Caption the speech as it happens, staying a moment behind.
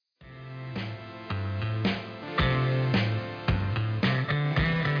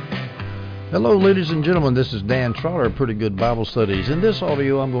Hello, ladies and gentlemen. This is Dan Trotter of Pretty Good Bible Studies. In this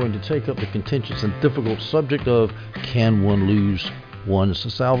audio, I'm going to take up the contentious and difficult subject of, can one lose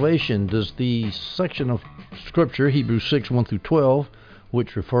one's salvation? Does the section of Scripture, Hebrews 6, 1 through 12,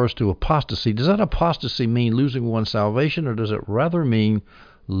 which refers to apostasy, does that apostasy mean losing one's salvation, or does it rather mean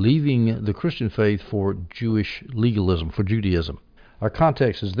leaving the Christian faith for Jewish legalism, for Judaism? Our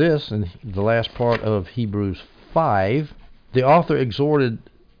context is this: in the last part of Hebrews 5, the author exhorted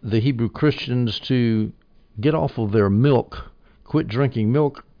the Hebrew Christians to get off of their milk, quit drinking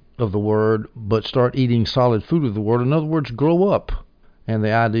milk of the Word, but start eating solid food of the Word. In other words, grow up. And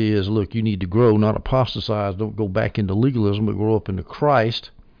the idea is, look, you need to grow, not apostatize. Don't go back into legalism, but grow up into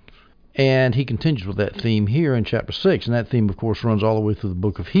Christ. And he continues with that theme here in chapter 6. And that theme, of course, runs all the way through the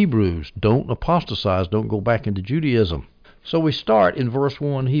book of Hebrews. Don't apostatize. Don't go back into Judaism. So we start in verse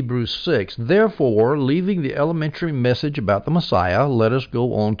 1, Hebrews 6. Therefore, leaving the elementary message about the Messiah, let us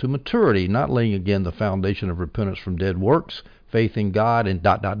go on to maturity, not laying again the foundation of repentance from dead works, faith in God, and ...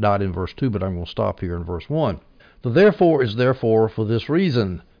 in verse 2, but I'm going to stop here in verse 1. The therefore is therefore for this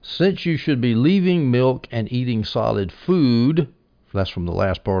reason, since you should be leaving milk and eating solid food, that's from the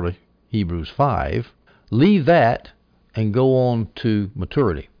last part of Hebrews 5, leave that and go on to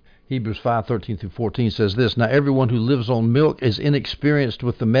maturity. Hebrews 5:13 through 14 says this, Now everyone who lives on milk is inexperienced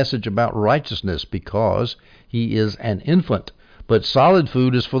with the message about righteousness because he is an infant. But solid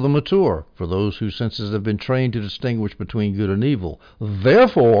food is for the mature, for those whose senses have been trained to distinguish between good and evil.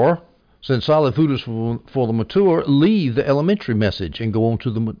 Therefore, since solid food is for the mature, leave the elementary message and go on to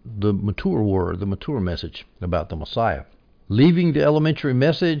the mature word, the mature message about the Messiah. Leaving the elementary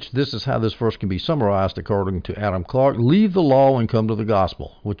message, this is how this verse can be summarized according to Adam Clarke. Leave the law and come to the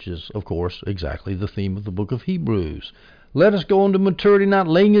gospel, which is, of course, exactly the theme of the book of Hebrews. Let us go on to maturity, not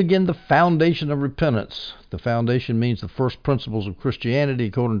laying again the foundation of repentance. The foundation means the first principles of Christianity,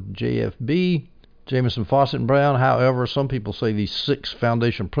 according to JFB, Jamieson, Fausset, and Brown. However, some people say these 6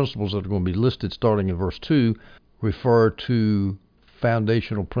 foundation principles that are going to be listed starting in verse 2 refer to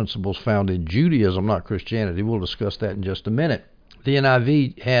foundational principles found in Judaism, not Christianity. We'll discuss that in just a minute. The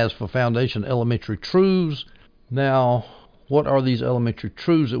NIV has for foundation elementary truths. Now, what are these elementary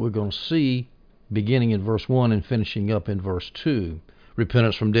truths that we're going to see beginning in verse 1 and finishing up in verse 2?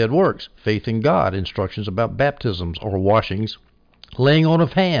 Repentance from dead works, faith in God, instructions about baptisms or washings, laying on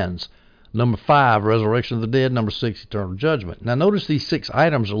of hands. Number 5, resurrection of the dead. Number 6, eternal judgment. Now, notice these 6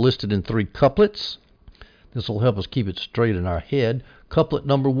 items are listed in 3 couplets. This will help us keep it straight in our head. Couplet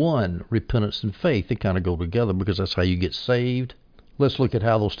number 1, repentance and faith. They kind of go together because that's how you get saved. Let's look at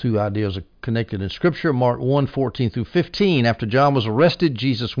how those 2 ideas are connected in Scripture. Mark 1:14 through 15. After John was arrested,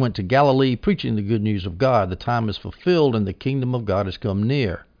 Jesus went to Galilee preaching the good news of God. The time is fulfilled and the kingdom of God has come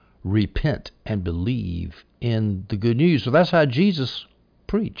near. Repent and believe in the good news. So that's how Jesus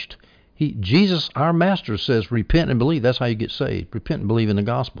preached. Jesus, our master, says repent and believe. That's how you get saved. Repent and believe in the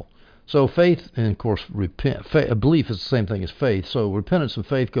gospel. So faith and, of course, belief is the same thing as faith. So repentance and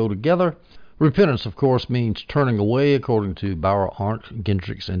faith go together. Repentance, of course, means turning away, according to Bauer, Arndt,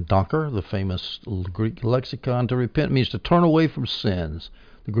 Gendricks, and Donker, the famous Greek lexicon. To repent means to turn away from sins.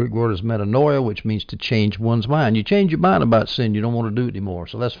 The Greek word is metanoia, which means to change one's mind. You change your mind about sin, you don't want to do it anymore.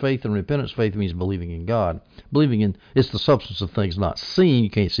 So that's faith and repentance. Faith means believing in God. It's the substance of things not seen. You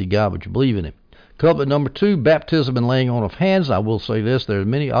can't see God, but you believe in Him. Couplet number 2, baptism and laying on of hands. I will say this, there are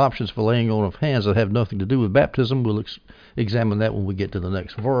many options for laying on of hands that have nothing to do with baptism. We'll examine that when we get to the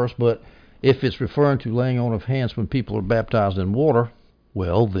next verse. But if it's referring to laying on of hands when people are baptized in water,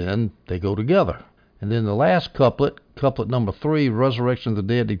 well, then they go together. And then the last couplet number 3, resurrection of the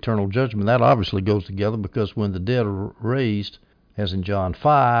dead, eternal judgment, that obviously goes together because when the dead are raised, as in John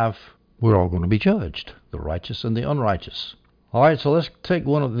 5, we're all going to be judged, the righteous and the unrighteous. All right, so let's take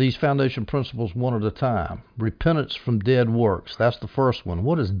one of these foundation principles one at a time. Repentance from dead works. That's the first one.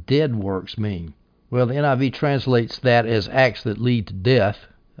 What does dead works mean? Well, the NIV translates that as acts that lead to death.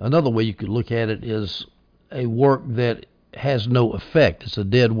 Another way you could look at it is a work that has no effect. It's a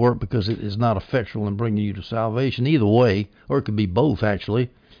dead work because it is not effectual in bringing you to salvation. Either way, or it could be both, actually.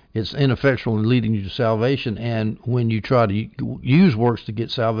 It's ineffectual in leading you to salvation, and when you try to use works to get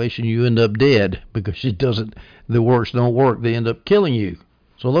salvation, you end up dead because the works don't work. They end up killing you.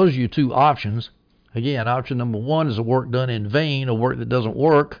 So those are your 2 options. Again, option number 1 is a work done in vain, a work that doesn't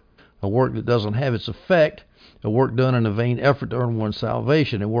work, a work that doesn't have its effect, a work done in a vain effort to earn one's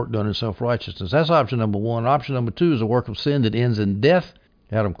salvation, a work done in self-righteousness. That's option number 1. Option number 2 is a work of sin that ends in death.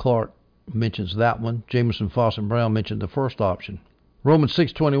 Adam Clarke mentions that one. Jamieson, Fausset, and Brown mentioned the first option. Romans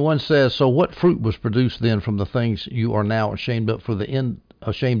 6:21 says, So what fruit was produced then from the things you are now ashamed of? For the end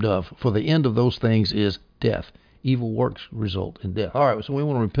of those things is death. evil works result in death. All right, so we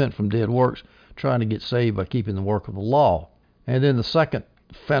want to repent from dead works, trying to get saved by keeping the work of the law. And then the second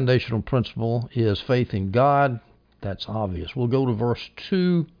foundational principle is faith in God. That's obvious. We'll go to verse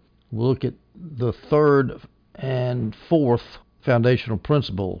 2. We'll look at the third and fourth foundational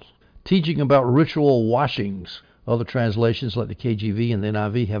principles. Teaching about ritual washings. Other translations like the KJV and the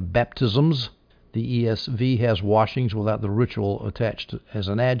NIV have baptisms. The ESV has washings without the ritual attached as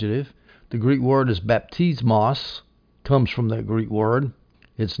an adjective. The Greek word is baptismos, comes from that Greek word.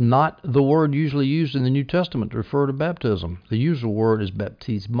 It's not the word usually used in the New Testament to refer to baptism. The usual word is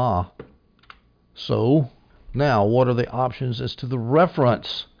baptisma. So, now what are the options as to the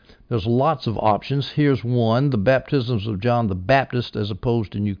reference? There's lots of options. Here's one, the baptisms of John the Baptist as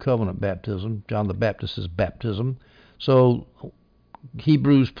opposed to New Covenant baptism. John the Baptist's baptism. So,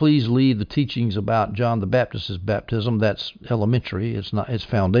 Hebrews, please leave the teachings about John the Baptist's baptism. That's elementary. It's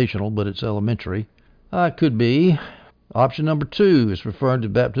foundational, but it's elementary. Could be. Option number 2 is referring to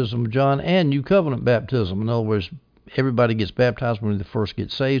baptism of John and New Covenant baptism. In other words, everybody gets baptized when they first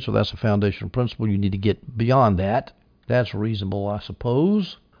get saved, so that's a foundational principle. You need to get beyond that. That's reasonable, I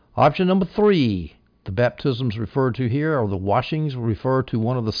suppose. Option number 3, the baptisms referred to here, or the washings, refer to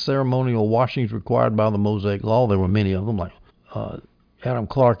one of the ceremonial washings required by the Mosaic Law. There were many of them, like Adam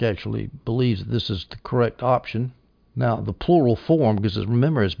Clark actually believes that this is the correct option. Now, the plural form, because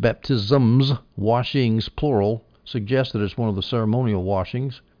remember it's baptisms, washings, plural, suggests that it's one of the ceremonial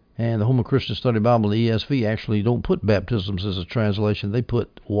washings. And the Holman Christian Study Bible, the ESV, actually don't put baptisms as a translation. They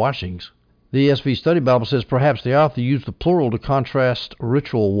put washings. The ESV Study Bible says perhaps the author used the plural to contrast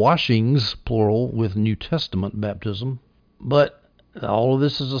ritual washings, plural, with New Testament baptism. But all of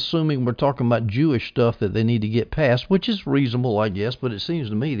this is assuming we're talking about Jewish stuff that they need to get past, which is reasonable, I guess, but it seems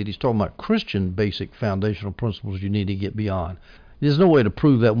to me that he's talking about Christian basic foundational principles you need to get beyond. There's no way to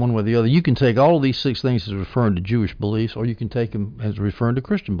prove that one way or the other. You can take all of these 6 things as referring to Jewish beliefs, or you can take them as referring to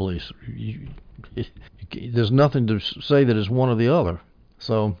Christian beliefs. There's nothing to say that it's one or the other.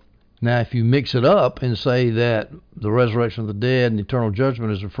 So, now if you mix it up and say that the resurrection of the dead and eternal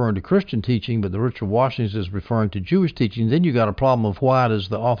judgment is referring to Christian teaching, but the ritual washings is referring to Jewish teaching, then you got a problem of why does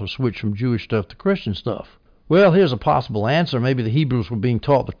the author switch from Jewish stuff to Christian stuff? Well, here's a possible answer. Maybe the Hebrews were being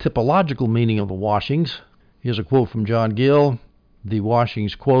taught the typological meaning of the washings. Here's a quote from John Gill. The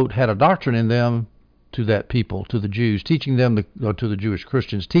washings, quote, had a doctrine in them to that people, to the Jews, teaching them, to the Jewish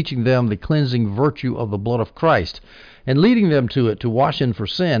Christians, teaching them the cleansing virtue of the blood of Christ, and leading them to it to wash in for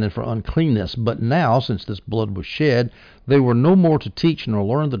sin and for uncleanness. But now, since this blood was shed, they were no more to teach nor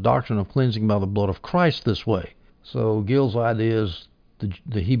learn the doctrine of cleansing by the blood of Christ this way. So Gill's idea is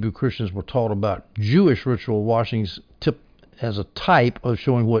the Hebrew Christians were taught about Jewish ritual washings as a type of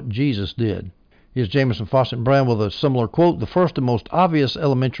showing what Jesus did. Here's Jameson, Fawcett, and Brown with a similar quote. The first and most obvious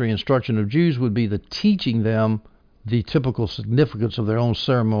elementary instruction of Jews would be the teaching them the typical significance of their own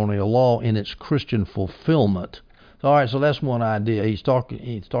ceremonial law in its Christian fulfillment. All right, so that's one idea. He's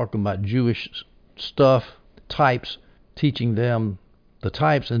talking about Jewish stuff, types, teaching them the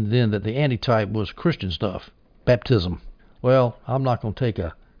types, and then that the antitype was Christian stuff, baptism. Well, I'm not going to take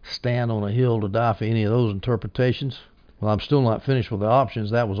a stand on a hill to die for any of those interpretations. Well, I'm still not finished with the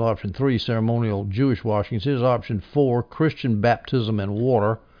options. That was option 3, ceremonial Jewish washings. Here's option 4, Christian baptism and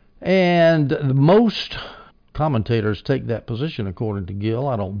water. And most commentators take that position, according to Gill.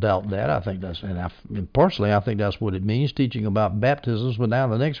 I don't doubt that. I think that's, and personally, I think that's what it means, teaching about baptisms. But now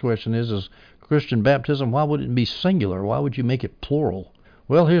the next question is Christian baptism, why would it be singular? Why would you make it plural?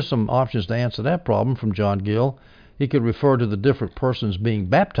 Well, here's some options to answer that problem from John Gill. He could refer to the different persons being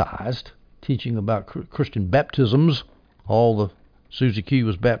baptized, teaching about Christian baptisms. Susie Q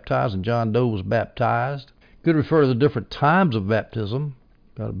was baptized and John Doe was baptized. Could refer to the different times of baptism.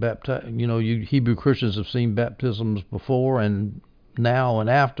 You Hebrew Christians have seen baptisms before and now and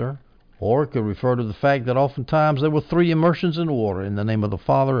after. Or it could refer to the fact that oftentimes there were 3 immersions in the water. In the name of the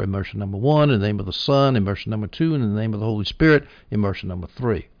Father, immersion number 1. In the name of the Son, immersion number 2. And in the name of the Holy Spirit, immersion number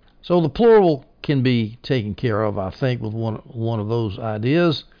 3. So the plural can be taken care of, I think, with one of those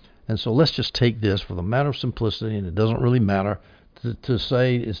ideas. And so let's just take this for the matter of simplicity, and it doesn't really matter, to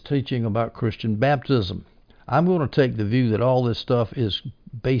say it's teaching about Christian baptism. I'm going to take the view that all this stuff is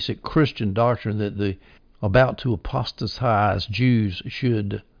basic Christian doctrine that the about to apostatize Jews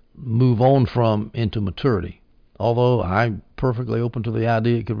should move on from into maturity. Although I'm perfectly open to the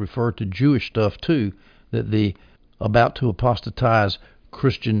idea it could refer to Jewish stuff too, that the about to apostatize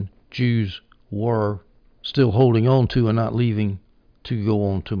Christian Jews were still holding on to and not leaving to go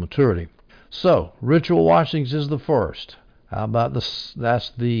on to maturity. So, ritual washings is the first. How about that's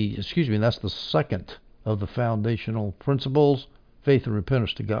the second of the foundational principles. Faith and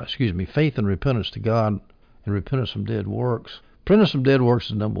repentance to God. and repentance from dead works. Repentance from dead works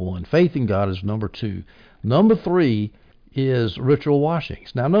is number 1. Faith in God is number 2. Number 3 is ritual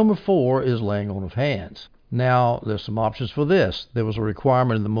washings. Now, number 4 is laying on of hands. Now, there's some options for this. There was a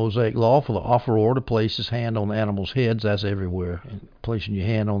requirement in the Mosaic Law for the offerer to place his hand on the animal's heads. That's everywhere. And placing your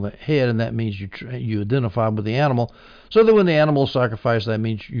hand on the head, and that means you identify with the animal. So that when the animal is sacrificed, that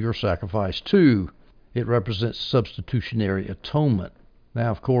means you're sacrificed too. It represents substitutionary atonement.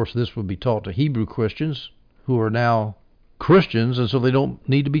 Now, of course, this would be taught to Hebrew Christians who are now Christians, and so they don't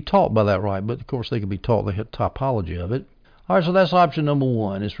need to be taught by that rite. But, of course, they can be taught the typology of it. All right, so that's option number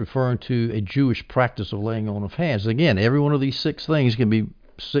 1. It's referring to a Jewish practice of laying on of hands. Again, every one of these 6 things can be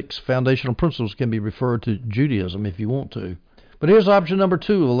 6 foundational principles can be referred to Judaism if you want to. But here's option number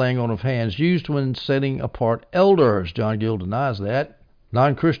 2 of the laying on of hands, used when setting apart elders. John Gill denies that.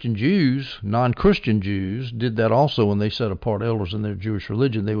 Non-Christian Jews did that also when they set apart elders in their Jewish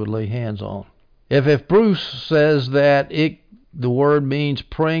religion they would lay hands on. F.F. Bruce says that the word means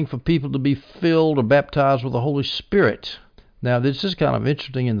praying for people to be filled or baptized with the Holy Spirit. Now, this is kind of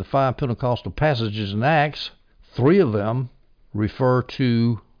interesting. In the 5 Pentecostal passages in Acts, 3 of them have the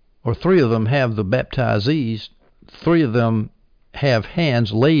baptizees. 3 of them have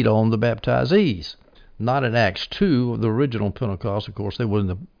hands laid on the baptizees. Not in Acts 2, the original Pentecost, of course. There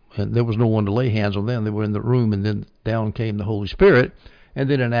was no one to lay hands on them. They were in the room, and then down came the Holy Spirit. And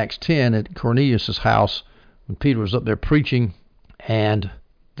then in Acts 10, at Cornelius' house, when Peter was up there preaching, and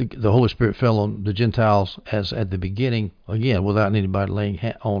the Holy Spirit fell on the Gentiles as at the beginning, again, without anybody laying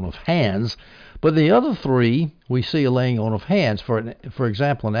on of hands. But the other 3, we see a laying on of hands. For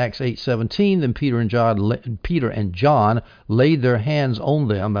example, in Acts 8:17, then Peter and John laid their hands on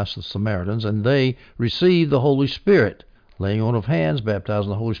them, that's the Samaritans, and they received the Holy Spirit. Laying on of hands, baptized in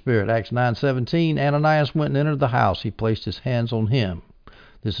the Holy Spirit. Acts 9:17, Ananias went and entered the house. He placed his hands on him.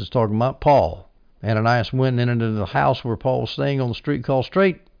 This is talking about Paul. Ananias went and entered into the house where Paul was staying on the street called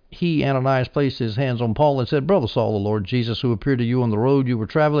Straight. Ananias, placed his hands on Paul and said, Brother Saul, the Lord Jesus, who appeared to you on the road you were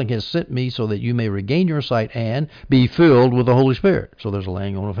traveling, has sent me so that you may regain your sight and be filled with the Holy Spirit. So there's a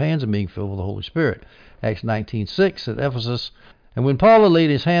laying on of hands and being filled with the Holy Spirit. Acts 19:6 at Ephesus. And when Paul had laid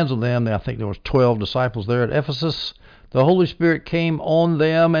his hands on them, I think there was 12 disciples there at Ephesus, the Holy Spirit came on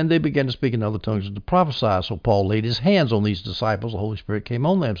them, and they began to speak in other tongues and to prophesy. So Paul laid his hands on these disciples. The Holy Spirit came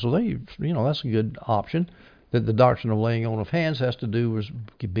on them. So that's a good option. That the doctrine of laying on of hands has to do with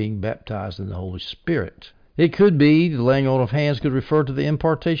being baptized in the Holy Spirit. It could be the laying on of hands could refer to the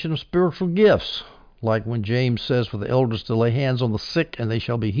impartation of spiritual gifts, like when James says for the elders to lay hands on the sick and they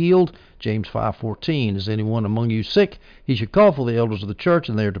shall be healed. James 5:14, is anyone among you sick? He should call for the elders of the church,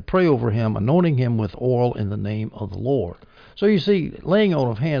 and they are to pray over him, anointing him with oil in the name of the Lord. So you see, laying on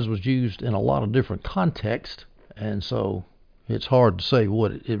of hands was used in a lot of different contexts, and so it's hard to say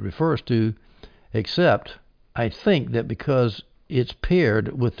what it refers to, except I think that because it's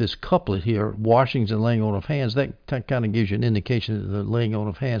paired with this couplet here, washings and laying on of hands, that kind of gives you an indication that the laying on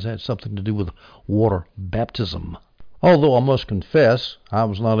of hands had something to do with water baptism. Although I must confess, I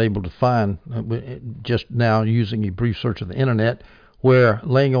was not able to find, just now using a brief search of the internet, where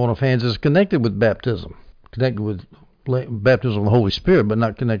laying on of hands is connected with baptism, connected with baptism of the Holy Spirit, but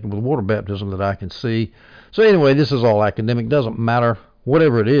not connected with water baptism that I can see. So anyway, this is all academic. Doesn't matter.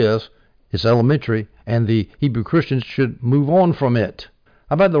 Whatever it is, it's elementary, and the Hebrew Christians should move on from it.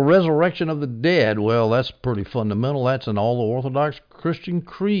 How about the resurrection of the dead? Well, that's pretty fundamental. That's in all the Orthodox Christian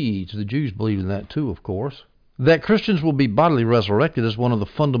creeds. The Jews believe in that too, of course. That Christians will be bodily resurrected is one of the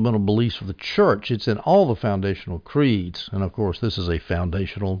fundamental beliefs of the church. It's in all the foundational creeds. And, of course, this is a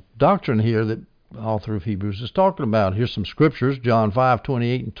foundational doctrine here that the author of Hebrews is talking about. Here's some scriptures, John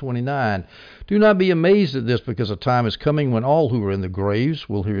 5:28 and 29. Do not be amazed at this, because a time is coming when all who are in the graves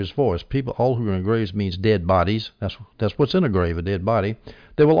will hear his voice. All who are in graves means dead bodies. That's what's in a grave, a dead body.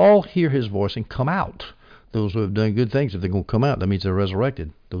 They will all hear his voice and come out. Those who have done good things, if they're going to come out, that means they're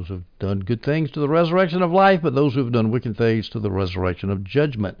resurrected. Those who have done good things to the resurrection of life, but those who have done wicked things to the resurrection of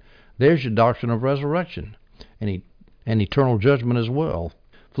judgment. There's your doctrine of resurrection and eternal judgment as well.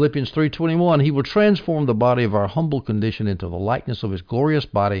 Philippians 3:21, he will transform the body of our humble condition into the likeness of his glorious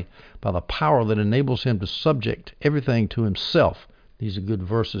body by the power that enables him to subject everything to himself. These are good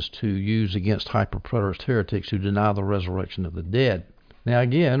verses to use against hyper-preterist heretics who deny the resurrection of the dead. Now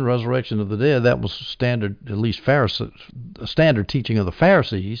again, resurrection of the dead, that was standard, at least standard teaching of the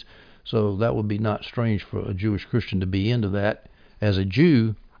Pharisees, so that would be not strange for a Jewish Christian to be into that as a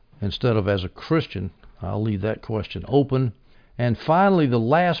Jew instead of as a Christian. I'll leave that question open. And finally, the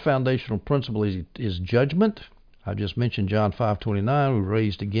last foundational principle is judgment. I just mentioned John 5:29. We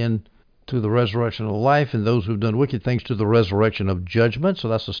raised again to the resurrection of life, and those who've done wicked things to the resurrection of judgment. So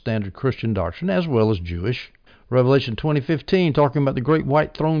that's a standard Christian doctrine, as well as Jewish. Revelation 20:15, talking about the great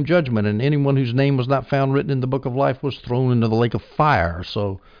white throne judgment, and anyone whose name was not found written in the book of life was thrown into the lake of fire.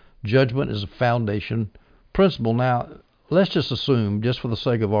 So judgment is a foundation principle. Now, let's just assume, just for the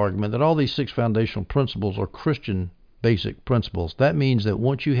sake of argument, that all these 6 foundational principles are Christian basic principles. That means that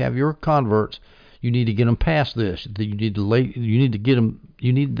once you have your converts, you need to get them past this. You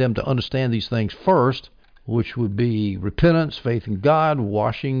need them to understand these things first, which would be repentance, faith in God,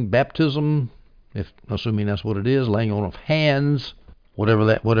 washing, baptism, if assuming that's what it is, laying on of hands,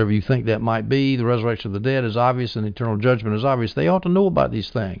 whatever you think that might be. The resurrection of the dead is obvious, and eternal judgment is obvious. They ought to know about these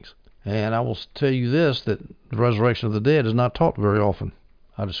things. And I will tell you this, that the resurrection of the dead is not taught very often.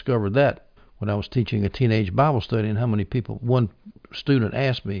 I discovered that when I was teaching a teenage Bible study, and how many people, one student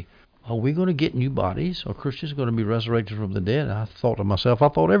asked me, are we going to get new bodies? Are Christians going to be resurrected from the dead? And I thought to myself, I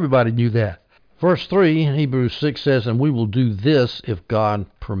thought everybody knew that. Verse 3 in Hebrews 6 says, and we will do this if God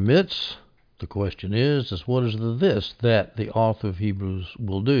permits. The question is what is the this that the author of Hebrews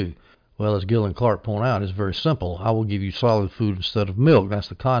will do? Well, as Gill and Clark point out, it's very simple. I will give you solid food instead of milk. That's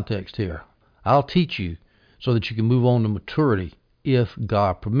the context here. I'll teach you so that you can move on to maturity if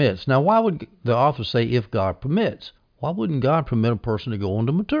God permits. Now, why would the author say if God permits? Why wouldn't God permit a person to go on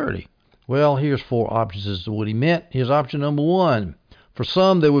to maturity? Well, here's 4 options as to what he meant. Here's option number 1. For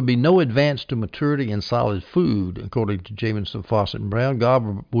some, there would be no advance to maturity in solid food. According to Jamieson, Fawcett, and Brown,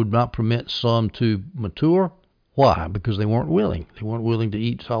 God would not permit some to mature. Why? Because they weren't willing. They weren't willing to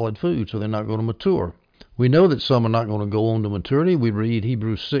eat solid food, so they're not going to mature. We know that some are not going to go on to maturity. We read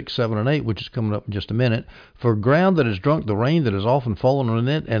Hebrews 6, 7, and 8, which is coming up in just a minute. For ground that has drunk the rain that has often fallen on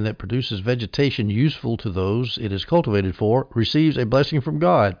it, and that produces vegetation useful to those it is cultivated for, receives a blessing from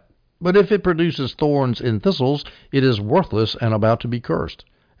God. But if it produces thorns and thistles, it is worthless and about to be cursed,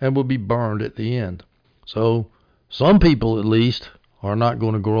 and will be burned at the end. So, some people at least are not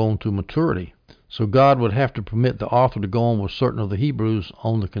going to grow on to maturity. So God would have to permit the author to go on with certain of the Hebrews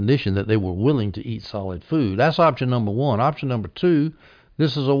on the condition that they were willing to eat solid food. That's option number 1. Option number 2,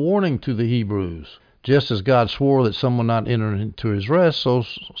 this is a warning to the Hebrews. Just as God swore that some would not enter into his rest, so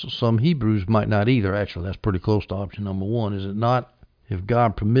some Hebrews might not either. Actually, that's pretty close to option number 1, is it not? If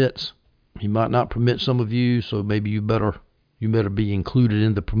God permits, he might not permit some of you, so maybe you better be included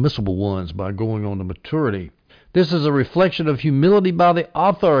in the permissible ones by going on to maturity. This is a reflection of humility by the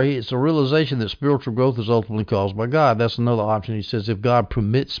author. It's a realization that spiritual growth is ultimately caused by God. That's another option. He says, if God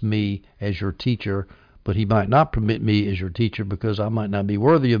permits me as your teacher, but he might not permit me as your teacher because I might not be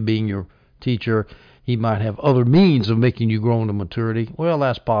worthy of being your teacher, he might have other means of making you grow into maturity. Well,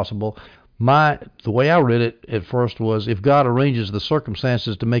 that's possible. The way I read it at first was, if God arranges the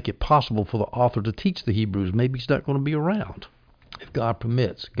circumstances to make it possible for the author to teach the Hebrews, maybe he's not going to be around. If God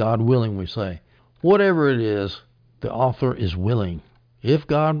permits, God willing, we say. Whatever it is, the author is willing. If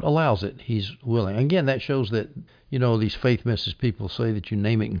God allows it, he's willing. Again, that shows that, these faith message people say that you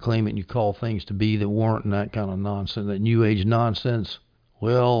name it and claim it and you call things to be that weren't, and that kind of nonsense, that New Age nonsense.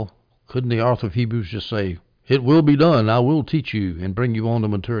 Well, couldn't the author of Hebrews just say, it will be done, I will teach you and bring you on to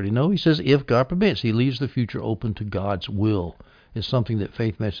maturity? No, he says, if God permits. He leaves the future open to God's will. It's something that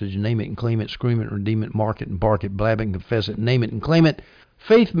faith message, name it and claim it, scream it, redeem it, mark it and bark it, blab it and confess it, name it and claim it.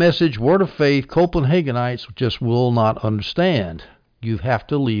 Faith message, word of faith, Copeland Haganites just will not understand. You have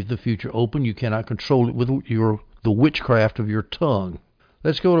to leave the future open. You cannot control it with the witchcraft of your tongue.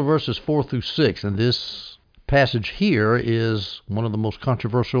 Let's go to verses 4 through 6, and this passage here is one of the most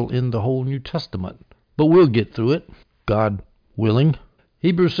controversial in the whole New Testament. But we'll get through it, God willing.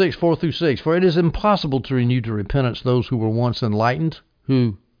 Hebrews 6, 4 through 6. For it is impossible to renew to repentance those who were once enlightened,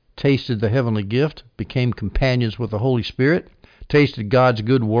 who tasted the heavenly gift, became companions with the Holy Spirit, tasted God's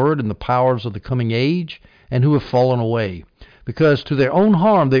good word and the powers of the coming age, and who have fallen away. Because to their own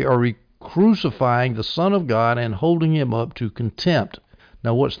harm they are crucifying the Son of God and holding him up to contempt.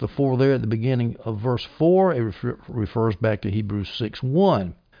 Now what's the for there at the beginning of verse 4? It refers back to Hebrews 6,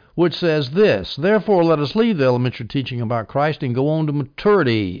 1. Which says this, therefore let us leave the elementary teaching about Christ and go on to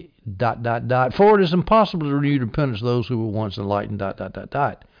maturity, ... For it is impossible to renew to repentance those who were once enlightened, ...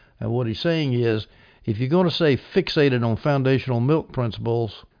 And what he's saying is, if you're going to say fixated on foundational milk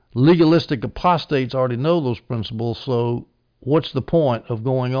principles, legalistic apostates already know those principles, so what's the point of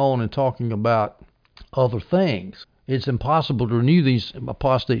going on and talking about other things? It's impossible to renew these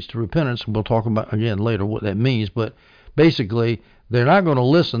apostates to repentance, and we'll talk about again later what that means, but basically, they're not going to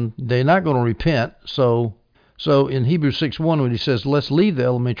listen. They're not going to repent. So in Hebrews 6:1, when he says, let's leave the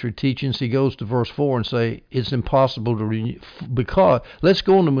elementary teachings, he goes to verse 4 and say, it's impossible to renew, because let's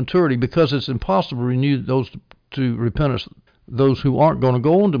go into maturity because it's impossible to renew those to repentance, those who aren't going to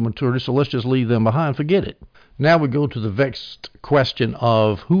go on to maturity, so let's just leave them behind. Forget it. Now we go to the vexed question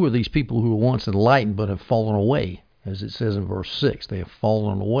of who are these people who were once enlightened but have fallen away, as it says in verse 6. They have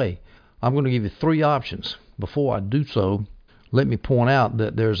fallen away. I'm going to give you three options. Before I do so, let me point out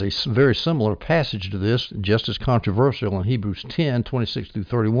that there's a very similar passage to this, just as controversial, in Hebrews 10, 26 through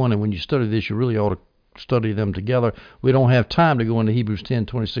 31. And when you study this, you really ought to study them together. We don't have time to go into Hebrews 10,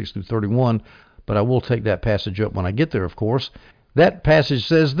 26 through 31, but I will take that passage up when I get there, of course. That passage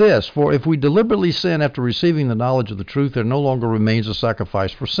says this: For if we deliberately sin after receiving the knowledge of the truth, there no longer remains a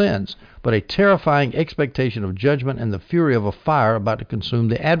sacrifice for sins, but a terrifying expectation of judgment and the fury of a fire about to consume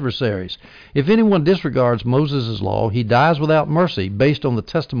the adversaries. If anyone disregards Moses' law, he dies without mercy, based on the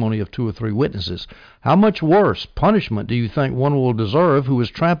testimony of 2 or 3 witnesses. How much worse punishment do you think one will deserve who has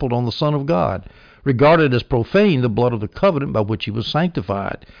trampled on the Son of God, regarded as profane the blood of the covenant by which he was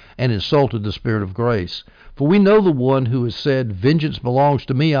sanctified, and insulted the Spirit of grace? For we know the one who has said, Vengeance belongs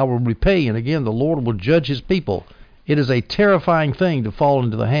to me, I will repay, and again the Lord will judge his people. It is a terrifying thing to fall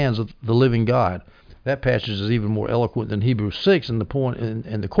into the hands of the living God. That passage is even more eloquent than Hebrews 6, and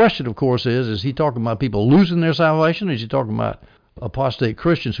the question, of course, is he talking about people losing their salvation, or is he talking about apostate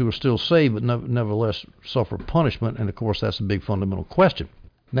Christians who are still saved but nevertheless suffer punishment? And, of course, that's a big fundamental question.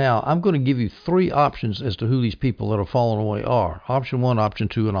 Now, I'm going to give you 3 options as to who these people that are fallen away are. Option 1, Option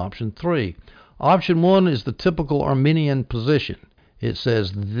 2, and Option 3. Option 1 is the typical Arminian position. It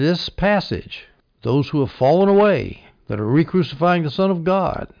says this passage, those who have fallen away, that are re-crucifying the Son of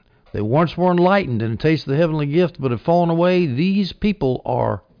God, they once were enlightened and tasted the heavenly gift but have fallen away, these people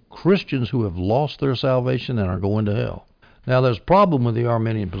are Christians who have lost their salvation and are going to hell. Now, there's a problem with the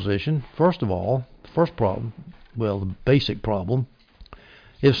Arminian position. First of all, the basic problem,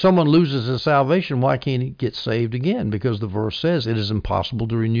 if someone loses his salvation, why can't he get saved again? Because the verse says it is impossible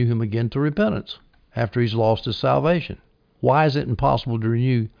to renew him again to repentance after he's lost his salvation. Why is it impossible to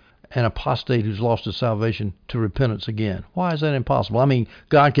renew an apostate who's lost his salvation to repentance again? Why is that impossible? I mean,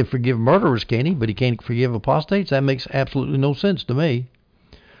 God can forgive murderers, can't he? But he can't forgive apostates? That makes absolutely no sense to me.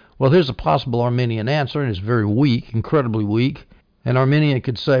 Well, here's a possible Arminian answer, and it's very weak, incredibly weak. An Arminian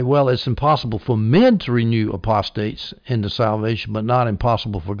could say, well, it's impossible for men to renew apostates into salvation, but not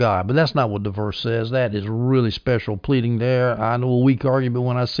impossible for God. But that's not what the verse says. That is really special pleading there. I know a weak argument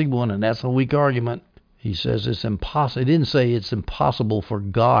when I see one, and that's a weak argument. He says it's impossible. He didn't say it's impossible for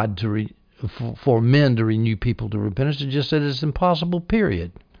God for men to renew people to repentance. It just said it's impossible,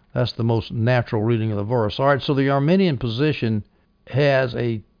 period. That's the most natural reading of the verse. All right, so the Arminian position has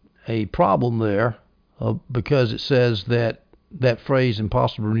a problem there because it says that phrase,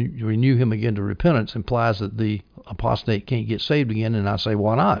 impossible to renew him again to repentance, implies that the apostate can't get saved again, and I say,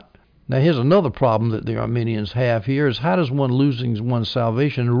 why not? Now, here's another problem that the Arminians have here is how does one losing one's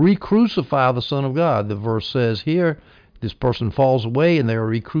salvation re-crucify the Son of God? The verse says here, this person falls away, and they are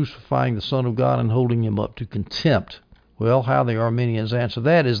re-crucifying the Son of God and holding him up to contempt. Well, how the Arminians answer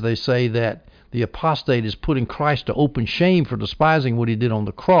that is they say that the apostate is putting Christ to open shame for despising what he did on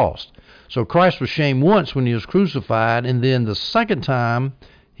the cross. So Christ was shamed once when he was crucified, and then the second time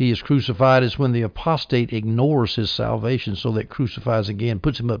he is crucified is when the apostate ignores his salvation, so that crucifies again,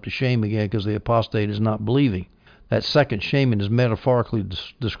 puts him up to shame again because the apostate is not believing. That second shaming is metaphorically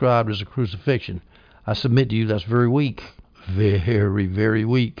described as a crucifixion. I submit to you that's very weak. Very, very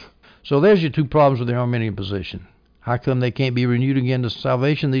weak. So there's your 2 problems with the Arminian position. How come they can't be renewed again to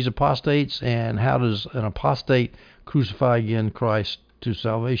salvation, these apostates, and how does an apostate crucify again Christ to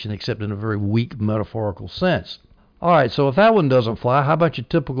salvation, except in a very weak metaphorical sense? All right, so if that one doesn't fly, how about your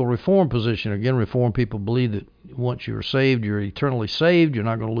typical Reformed position? Again, Reformed people believe that once you're saved, you're eternally saved, you're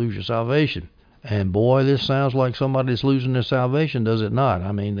not going to lose your salvation. And boy, this sounds like somebody's losing their salvation, does it not?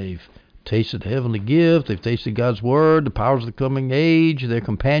 I mean, they've tasted the heavenly gift, they've tasted God's word, the powers of the coming age, they're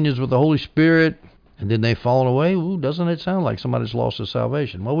companions with the Holy Spirit, and then they've fallen away. Ooh, doesn't it sound like somebody's lost their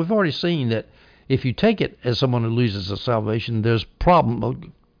salvation? Well, we've already seen that if you take it as someone who loses their salvation, there's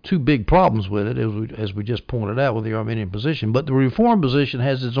 2 big problems with it, as we just pointed out with the Arminian position. But the Reformed position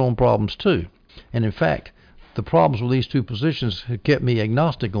has its own problems too. And in fact, the problems with these 2 positions have kept me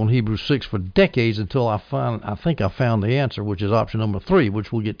agnostic on Hebrews 6 for decades until I think I found the answer, which is option number 3,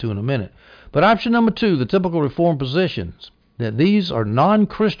 which we'll get to in a minute. But option number 2, the typical Reformed positions, that these are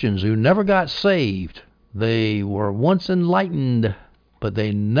non-Christians who never got saved. They were once enlightened, but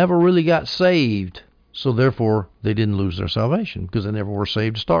they never really got saved. So therefore, they didn't lose their salvation because they never were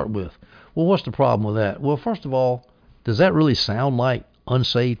saved to start with. Well, what's the problem with that? Well, first of all, does that really sound like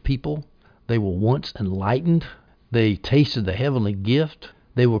unsaved people? They were once enlightened. They tasted the heavenly gift.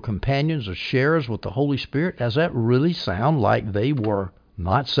 They were companions or sharers with the Holy Spirit. Does that really sound like they were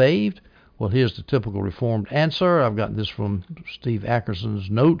not saved? Well, here's the typical Reformed answer. I've got this from Steve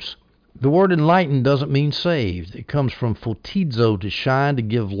Ackerson's notes. The word enlightened doesn't mean saved. It comes from photizo, to shine, to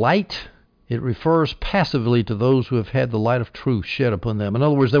give light. It refers passively to those who have had the light of truth shed upon them. In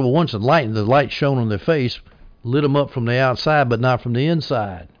other words, they were once enlightened. The light shone on their face, lit them up from the outside, but not from the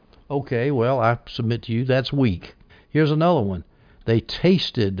inside. Okay, well, I submit to you that's weak. Here's another one. They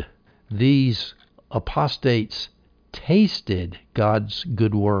tasted, these apostates tasted God's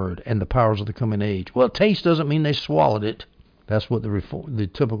good word and the powers of the coming age. Well, taste doesn't mean they swallowed it. That's what the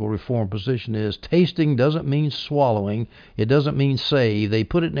typical Reformed position is. Tasting doesn't mean swallowing. It doesn't mean save. They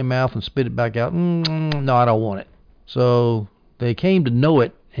put it in their mouth and spit it back out. No, I don't want it. So they came to know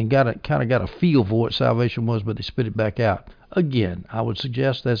it and got a feel for what salvation was, but they spit it back out. Again, I would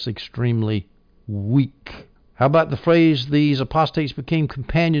suggest that's extremely weak. How about the phrase, these apostates became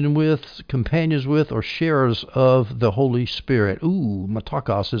companions with, or sharers of the Holy Spirit?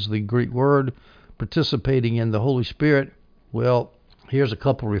 Matakos is the Greek word, participating in the Holy Spirit. Well, here's a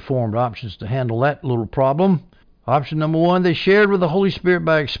couple Reformed options to handle that little problem. Option number one, they shared with the Holy Spirit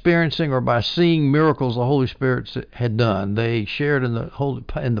by experiencing or by seeing miracles the Holy Spirit had done. They shared in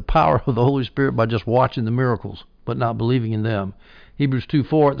the power of the Holy Spirit by just watching the miracles, but not believing in them. Hebrews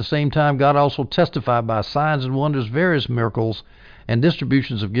 2:4, at the same time, God also testified by signs and wonders, various miracles, and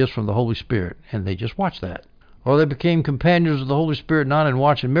distributions of gifts from the Holy Spirit. And they just watched that. Or they became companions of the Holy Spirit, not in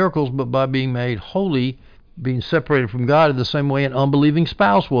watching miracles, but by being made holy, being separated from God in the same way an unbelieving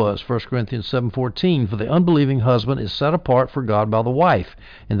spouse was. 1 Corinthians 7:14, for the unbelieving husband is set apart for God by the wife,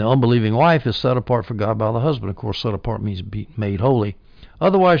 and the unbelieving wife is set apart for God by the husband. Of course, set apart means be made holy.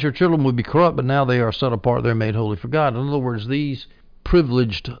 Otherwise, your children would be corrupt, but now they are set apart, they're made holy for God. In other words, these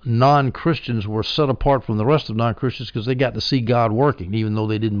privileged non-Christians were set apart from the rest of non-Christians because they got to see God working, even though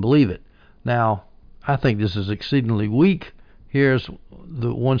they didn't believe it. Now, I think this is exceedingly weak. Here's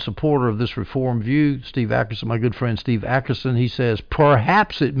the one supporter of this Reformed view, Steve Ackerson, my good friend Steve Ackerson. He says,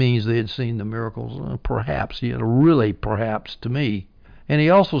 perhaps it means they had seen the miracles. Perhaps, really perhaps to me. And he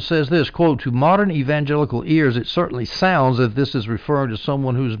also says this, quote, to modern evangelical ears, it certainly sounds as if this is referring to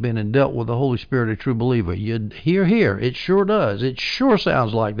someone who's been indwelt with the Holy Spirit, a true believer. You'd hear, it sure does. It sure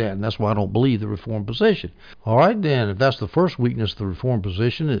sounds like that, and that's why I don't believe the Reformed position. All right, then, if that's the first weakness of the Reformed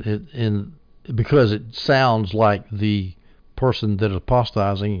position, because it sounds like the person that is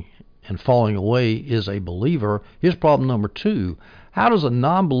apostatizing and falling away is a believer, here's problem number two. How does a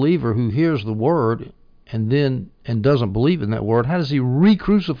non-believer who hears the word and doesn't believe in that word, how does he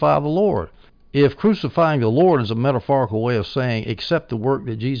re-crucify the Lord? If crucifying the Lord is a metaphorical way of saying accept the work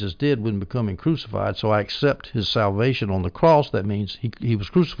that Jesus did when becoming crucified, so I accept his salvation on the cross, that means he was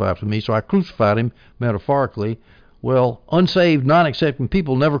crucified for me, so I crucified him metaphorically. Well, unsaved, non-accepting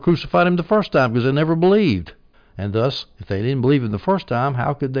people never crucified him the first time because they never believed. And thus, if they didn't believe him the first time,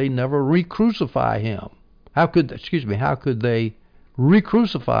 how could they never re-crucify him? How could they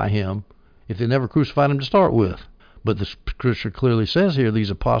re-crucify him if they never crucified him to start with? But the scripture clearly says here, these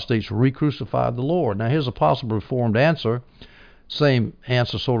apostates re-crucified the Lord. Now here's a possible Reformed answer, same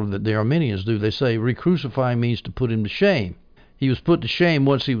answer sort of that the Arminians do. They say re-crucifying means to put him to shame. He was put to shame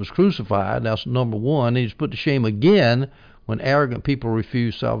once he was crucified. That's number one. He was put to shame again when arrogant people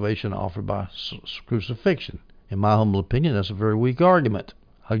refused salvation offered by crucifixion. In my humble opinion, that's a very weak argument.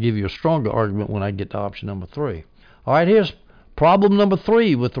 I'll give you a stronger argument when I get to option number three. All right, here's problem number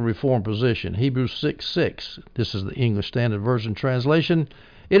three with the Reformed position. Hebrews 6:6. This is the English Standard Version translation.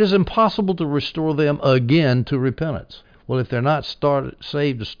 It is impossible to restore them again to repentance. Well, if they're not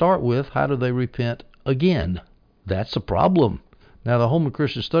saved to start with, how do they repent again? That's a problem. Now, the Holman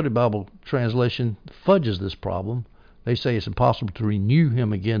Christian Study Bible translation fudges this problem. They say it's impossible to renew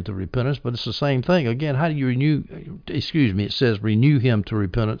him again to repentance, but it's the same thing. Again, how do you it says renew him to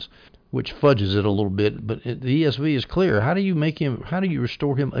repentance, which fudges it a little bit, but the ESV is clear. How do you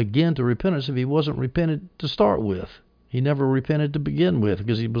restore him again to repentance if he wasn't repented to start with? He never repented to begin with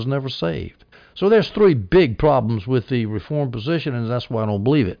because he was never saved. So there's three big problems with the Reformed position, and that's why I don't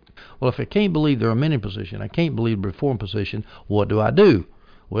believe it. Well, if I can't believe the Arminian position, I can't believe the Reformed position, what do?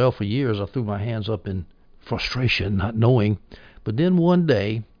 Well, for years I threw my hands up in frustration, not knowing. But then one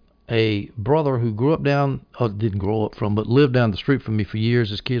day, a brother who lived down the street from me for years,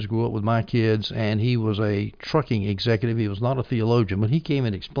 his kids grew up with my kids, and he was a trucking executive. He was not a theologian, but he came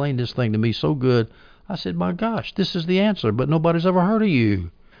and explained this thing to me so good. I said, my gosh, this is the answer, but nobody's ever heard of you.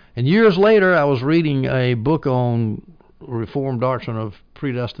 And years later, I was reading a book on Reformed doctrine of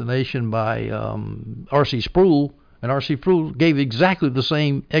predestination by R.C. Sproul, and R.C. Sproul gave exactly the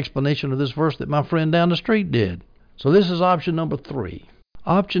same explanation of this verse that my friend down the street did. So this is option number three.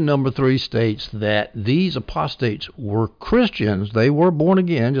 Option number 3 states that these apostates were Christians. They were born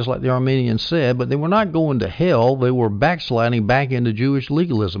again, just like the Armenians said, but they were not going to hell. They were backsliding back into Jewish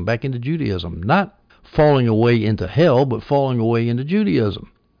legalism, back into Judaism. Not falling away into hell, but falling away into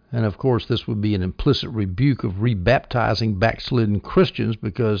Judaism. And of course, this would be an implicit rebuke of rebaptizing backslidden Christians,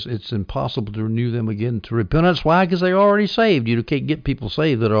 because it's impossible to renew them again to repentance. Why? Because they're already saved. You can't get people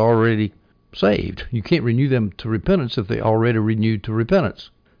saved that are already saved. You can't renew them to repentance if they already renewed to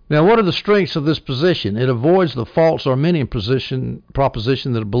repentance. Now, what are the strengths of this position? It avoids the false Arminian proposition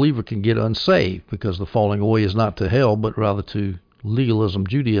that a believer can get unsaved, because the falling away is not to hell, but rather to legalism,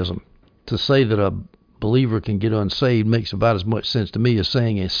 Judaism. To say that a believer can get unsaved makes about as much sense to me as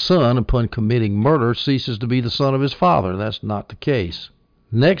saying a son, upon committing murder, ceases to be the son of his father. That's not the case.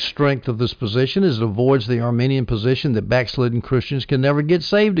 Next strength of this position is it avoids the Arminian position that backslidden Christians can never get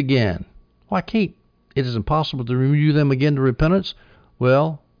saved again. Why can't? It is impossible to renew them again to repentance.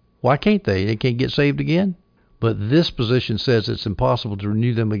 Well, why can't they? They can't get saved again? But this position says it's impossible to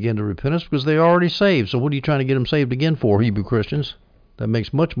renew them again to repentance because they're already saved. So what are you trying to get them saved again for, Hebrew Christians? That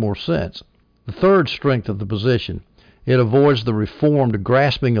makes much more sense. The third strength of the position, it avoids the Reformed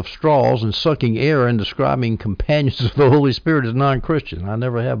grasping of straws and sucking air and describing companions of the Holy Spirit as non-Christian. I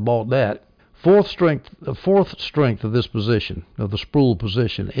never have bought that. Fourth strength of this position, of the Sproul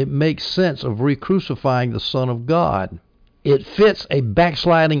position, it makes sense of re-crucifying the Son of God. It fits a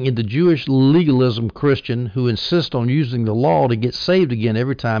backsliding into Jewish legalism Christian who insists on using the law to get saved again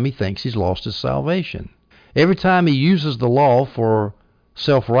every time he thinks he's lost his salvation. Every time he uses the law for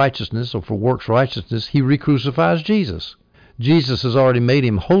self-righteousness or for works righteousness, he re-crucifies Jesus. Jesus has already made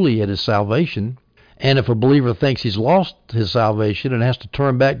him holy at his salvation. And if a believer thinks he's lost his salvation and has to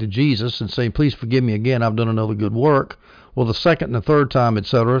turn back to Jesus and say, please forgive me again, I've done another good work, well, the second and the third time,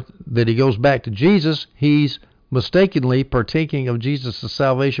 etc., that he goes back to Jesus, he's mistakenly partaking of Jesus'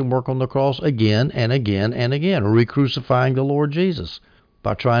 salvation work on the cross again and again and again, re-crucifying the Lord Jesus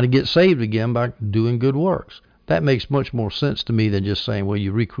by trying to get saved again by doing good works. That makes much more sense to me than just saying, well,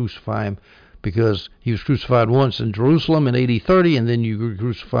 you re-crucify him because he was crucified once in Jerusalem in AD 30, and then you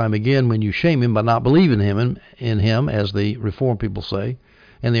crucify him again when you shame him by not believing in him, as the Reformed people say.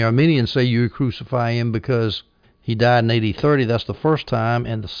 And the Armenians say you crucify him because he died in AD 30. That's the first time.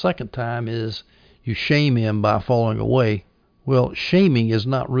 And the second time is you shame him by falling away. Well, shaming is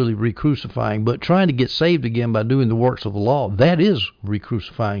not really re-crucifying, but trying to get saved again by doing the works of the law, that is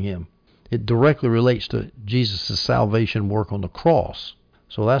re-crucifying him. It directly relates to Jesus' salvation work on the cross.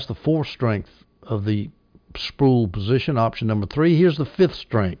 So that's the fourth strength of the Sproul position, option number 3. Here's the fifth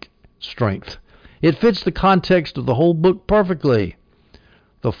strength. It fits the context of the whole book perfectly.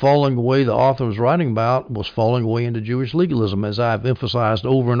 The falling away the author was writing about was falling away into Jewish legalism, as I've emphasized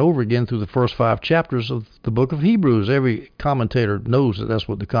over and over again through the first 5 chapters of the book of Hebrews. Every commentator knows that that's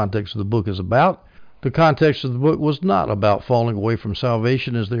what the context of the book is about. The context of the book was not about falling away from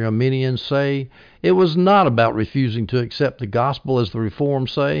salvation, as the Armenians say. It was not about refusing to accept the gospel, as the Reformed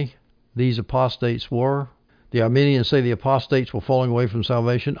say these apostates were. The Armenians say the apostates were falling away from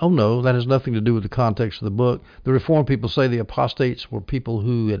salvation. Oh no, that has nothing to do with the context of the book. The Reformed people say the apostates were people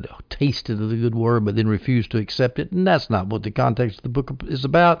who had tasted of the good word but then refused to accept it, and that's not what the context of the book is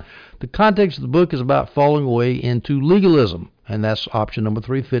about. The context of the book is about falling away into legalism, and that's option number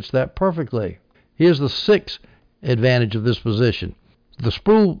 3 fits that perfectly. Here's the 6th advantage of this position. The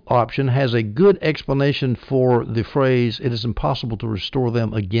Sproul option has a good explanation for the phrase, it is impossible to restore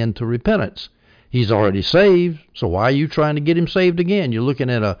them again to repentance. He's already saved, so why are you trying to get him saved again? You're looking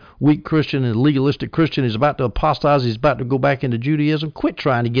at a weak Christian and a legalistic Christian. He's about to apostatize. He's about to go back into Judaism. Quit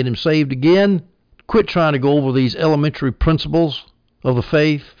trying to get him saved again. Quit trying to go over these elementary principles of the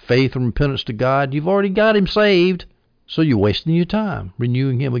faith and repentance to God. You've already got him saved, so you're wasting your time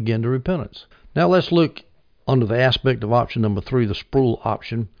renewing him again to repentance. Now let's look under the aspect of option number 3, the Sproul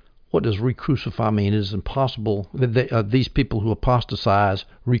option. What does re-crucify mean? It is impossible that these people who apostatize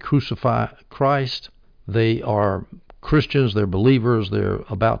re-crucify Christ. They are Christians, they're believers, they're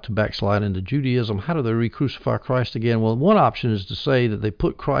about to backslide into Judaism. How do they re-crucify Christ again? Well, one option is to say that they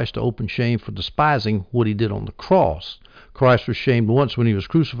put Christ to open shame for despising what he did on the cross. Christ was shamed once when he was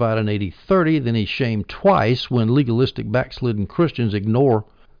crucified in AD 30, then he's shamed twice when legalistic backslidden Christians ignore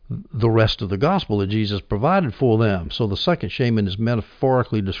the rest of the gospel that Jesus provided for them. So the second shaming is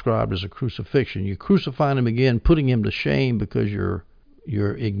metaphorically described as a crucifixion. You're crucifying him again, putting him to shame because you're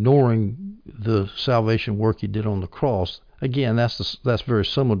ignoring the salvation work he did on the cross. Again, that's very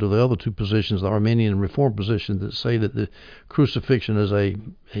similar to the other 2 positions, the Armenian and Reformed position, that say that the crucifixion is a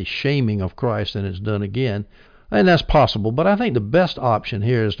shaming of Christ and it's done again. And that's possible, but I think the best option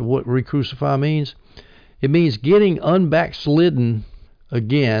here as to what re-crucify means, it means getting unbackslidden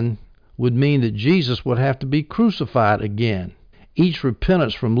again would mean that Jesus would have to be crucified again. Each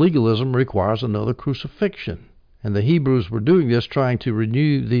repentance from legalism requires another crucifixion. And the Hebrews were doing this, trying to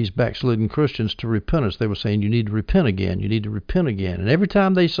renew these backslidden Christians to repentance. They were saying, you need to repent again, you need to repent again. And every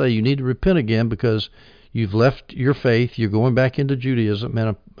time they say you need to repent again because you've left your faith, you're going back into Judaism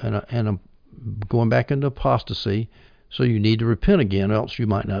and going back into apostasy, so you need to repent again, else you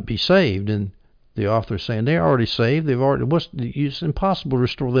might not be saved. And the author is saying they're already saved. It's impossible to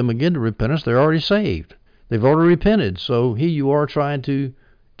restore them again to repentance. They're already saved. They've already repented. So here you are trying to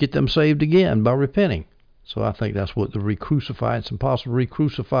get them saved again by repenting. So I think that's what the re-crucify. It's impossible to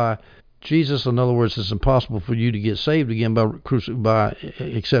re-crucify Jesus. In other words, it's impossible for you to get saved again by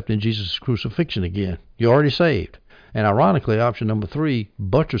accepting Jesus' crucifixion again. You're already saved. And ironically, option number 3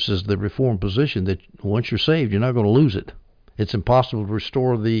 buttresses the Reformed position that once you're saved, you're not going to lose it. It's impossible to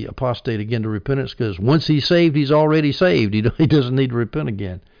restore the apostate again to repentance because once he's saved, he's already saved. He doesn't need to repent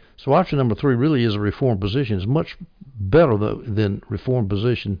again. So option number 3 really is a Reformed position. It's much better than Reformed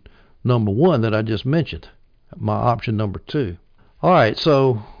position number 1 that I just mentioned, my option number 2. All right,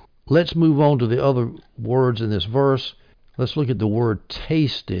 so let's move on to the other words in this verse. Let's look at the word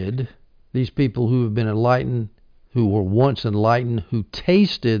tasted. These people who have been enlightened, who were once enlightened, who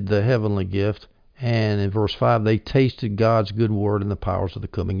tasted the heavenly gift. And in verse 5, they tasted God's good word and the powers of the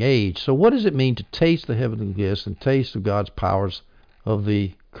coming age. So what does it mean to taste the heavenly gifts and taste of God's powers of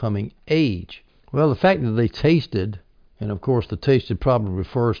the coming age? Well, the fact that they tasted, and of course the tasted probably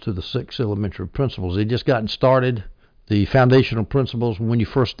refers to the 6 elementary principles. They'd just gotten started. The foundational principles, when you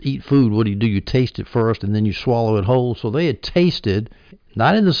first eat food, what do? You taste it first and then you swallow it whole. So they had tasted,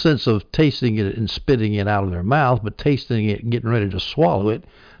 not in the sense of tasting it and spitting it out of their mouth, but tasting it and getting ready to swallow it.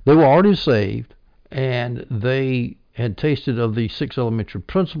 They were already saved, and they had tasted of the 6 elementary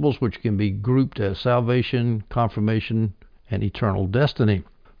principles, which can be grouped as salvation, confirmation, and eternal destiny.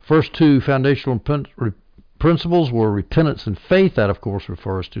 First 2 foundational principles were repentance and faith. That, of course,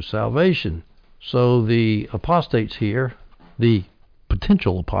 refers to salvation. So the apostates here, the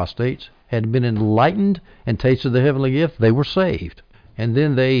potential apostates, had been enlightened and tasted the heavenly gift. They were saved. And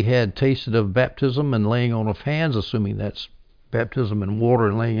then they had tasted of baptism and laying on of hands, assuming that's baptism in water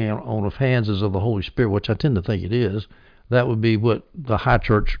and laying on of hands is of the Holy Spirit, which I tend to think it is. That would be what the high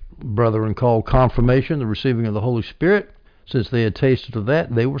church brethren call confirmation, the receiving of the Holy Spirit. Since they had tasted of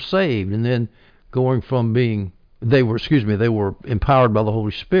that, they were saved. And then going from being, they were empowered by the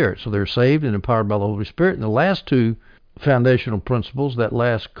Holy Spirit. So they're saved and empowered by the Holy Spirit. And the last 2 foundational principles, that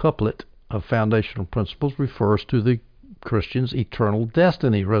last couplet of foundational principles, refers to the Christians' eternal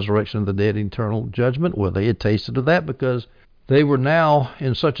destiny, resurrection of the dead, eternal judgment. Well, they had tasted of that because they were now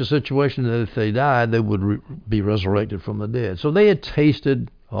in such a situation that if they died, they would be resurrected from the dead. So they had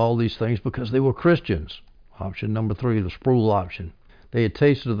tasted all these things because they were Christians. Option number 3, the Sproul option. They had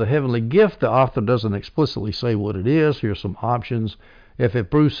tasted of the heavenly gift. The author doesn't explicitly say what it is. Here's some options. If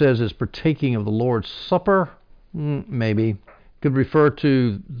Bruce says it's partaking of the Lord's Supper, maybe. Could refer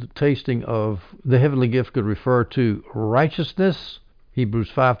to the tasting of the heavenly gift, could refer to righteousness.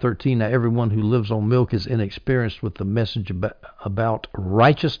 Hebrews 5:13, now everyone who lives on milk is inexperienced with the message about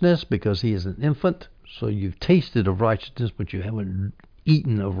righteousness because he is an infant. So you've tasted of righteousness, but you haven't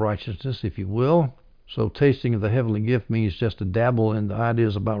eaten of righteousness, if you will. So tasting of the heavenly gift means just to dabble in the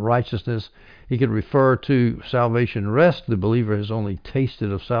ideas about righteousness. He could refer to salvation rest. The believer has only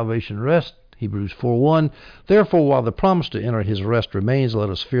tasted of salvation rest. Hebrews 4:1, therefore, while the promise to enter his rest remains, let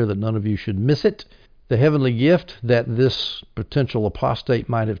us fear that none of you should miss it. The heavenly gift that this potential apostate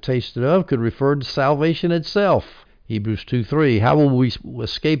might have tasted of could refer to salvation itself. Hebrews 2:3, how will we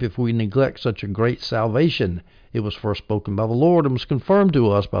escape if we neglect such a great salvation? It was first spoken by the Lord and was confirmed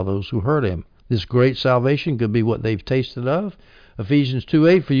to us by those who heard him. This great salvation could be what they've tasted of. Ephesians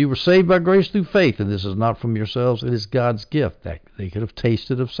 2:8, for you were saved by grace through faith, and this is not from yourselves, it is God's gift. That they could have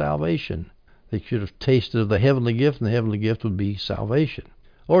tasted of salvation. They should have tasted of the heavenly gift, and the heavenly gift would be salvation.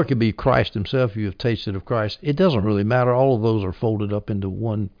 Or it could be Christ himself. You have tasted of Christ. It doesn't really matter. All of those are folded up into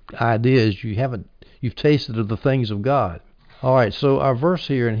one idea. You've tasted of the things of God. All right, so our verse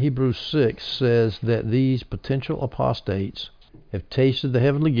here in Hebrews 6 says that these potential apostates have tasted the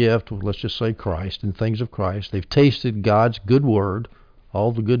heavenly gift, let's just say Christ, and things of Christ. They've tasted God's good word,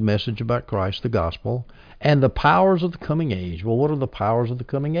 all the good message about Christ, the gospel, and the powers of the coming age. Well, what are the powers of the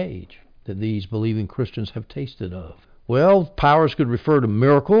coming age that these believing Christians have tasted of? Well, powers could refer to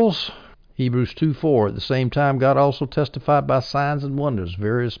miracles. Hebrews 2:4, at the same time, God also testified by signs and wonders,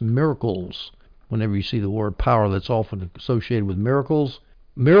 various miracles. Whenever you see the word power, that's often associated with miracles.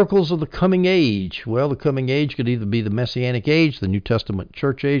 Miracles of the coming age. Well, the coming age could either be the Messianic age, the New Testament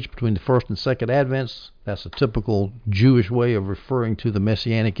church age between the first and second advents. That's a typical Jewish way of referring to the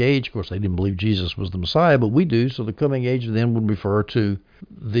Messianic age. Of course, they didn't believe Jesus was the Messiah, but we do. So the coming age then would refer to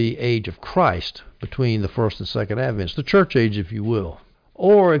the age of Christ between the first and second advents, the church age, if you will.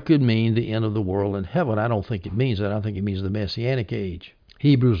 Or it could mean the end of the world in heaven. I don't think it means that. I think it means the Messianic age.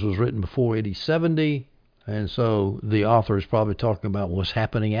 Hebrews was written before AD 70. And so the author is probably talking about what's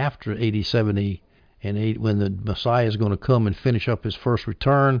happening after AD 70 and when the Messiah is going to come and finish up his first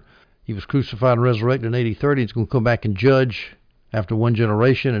return. He was crucified and resurrected in AD 30. He's going to come back and judge after one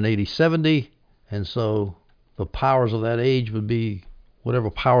generation in AD 70. And so the powers of that age would be whatever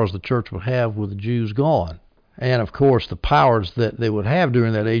powers the church would have with the Jews gone. And of course, the powers that they would have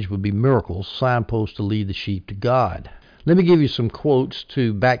during that age would be miracles, signposts to lead the sheep to God. Let me give you some quotes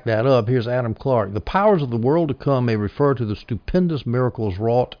to back that up. Here's Adam Clark. The powers of the world to come may refer to the stupendous miracles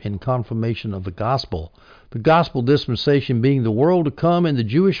wrought in confirmation of the gospel. The gospel dispensation being the world to come in the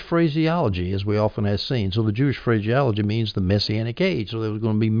Jewish phraseology, as we often have seen. So the Jewish phraseology means the Messianic age. So there was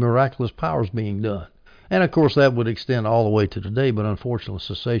going to be miraculous powers being done. And of course that would extend all the way to today, but unfortunately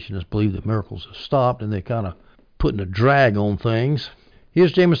cessationists believe that miracles have stopped and they're kind of putting a drag on things.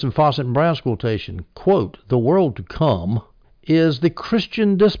 Here's Jameson, Fawcett, and Brown's quotation. Quote, "The world to come is the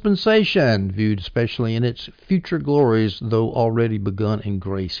Christian dispensation, viewed especially in its future glories, though already begun in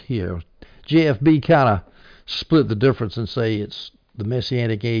grace here." JFB kind of split the difference and say it's the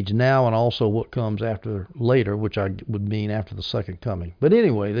Messianic age now and also what comes after later, which I would mean after the second coming. But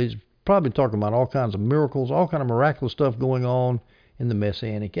anyway, they're probably talking about all kinds of miracles, all kind of miraculous stuff going on in the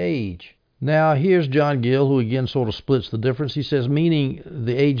Messianic age. Now, here's John Gill, who again sort of splits the difference. He says, meaning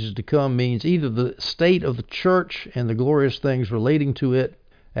the ages to come means either the state of the church and the glorious things relating to it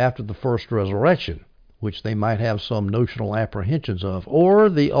after the first resurrection, which they might have some notional apprehensions of,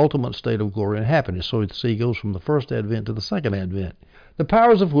 or the ultimate state of glory and happiness. So the sea goes from the first advent to the second advent. The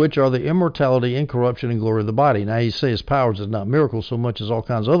powers of which are the immortality, incorruption, and glory of the body. Now, he says powers is not miracles so much as all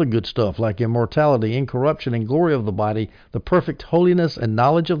kinds of other good stuff, like immortality, incorruption, and glory of the body, the perfect holiness and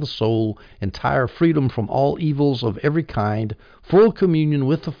knowledge of the soul, entire freedom from all evils of every kind, full communion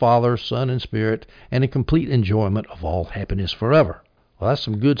with the Father, Son, and Spirit, and a complete enjoyment of all happiness forever. Well, that's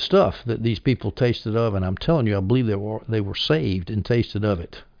some good stuff that these people tasted of, and I'm telling you, I believe they were saved and tasted of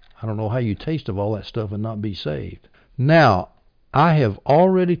it. I don't know how you taste of all that stuff and not be saved. Now, I have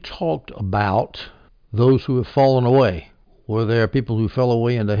already talked about those who have fallen away. Were there people who fell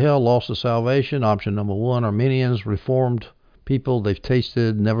away into hell, lost their salvation? Option number one, Arminians, Reformed people. They've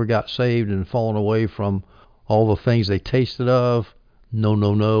tasted, never got saved, and fallen away from all the things they tasted of.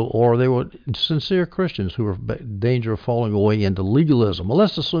 No. Or they were sincere Christians who were in danger of falling away into legalism. Well,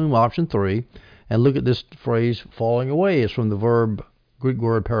 let's assume option three and look at this phrase, falling away. It's from the Greek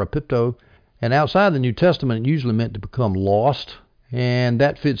word parapipto. And outside the New Testament, it usually meant to become lost. And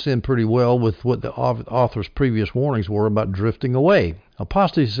that fits in pretty well with what the author's previous warnings were about drifting away.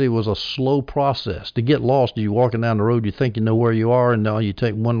 Apostasy was a slow process. To get lost, you're walking down the road, you think you know where you are, and now you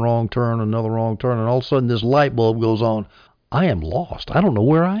take one wrong turn, another wrong turn, and all of a sudden this light bulb goes on. I am lost. I don't know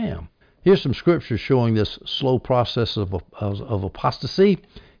where I am. Here's some scriptures showing this slow process of apostasy.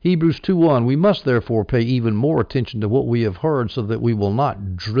 Hebrews 2:1, we must therefore pay even more attention to what we have heard so that we will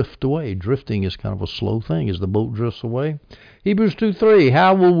not drift away. Drifting is kind of a slow thing as the boat drifts away. Hebrews 2:3,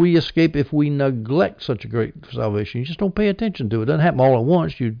 how will we escape if we neglect such a great salvation? You just don't pay attention to it. It doesn't happen all at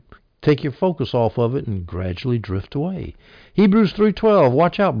once. You take your focus off of it and gradually drift away. Hebrews 3:12,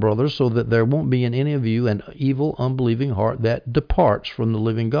 watch out, brothers, so that there won't be in any of you an evil, unbelieving heart that departs from the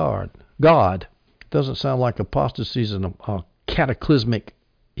living God. Doesn't sound like apostasy is a cataclysmic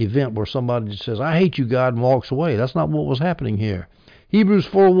event where somebody just says, I hate you, God, and walks away. That's not what was happening here. Hebrews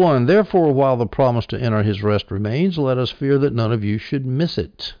 4:1, therefore, while the promise to enter his rest remains, let us fear that none of you should miss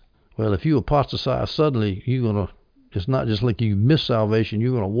it. Well, if you apostatize suddenly, it's not just like you miss salvation.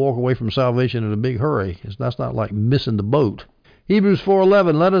 You're going to walk away from salvation in a big hurry. That's not like missing the boat. Hebrews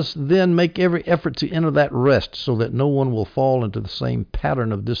 4:11, let us then make every effort to enter that rest so that no one will fall into the same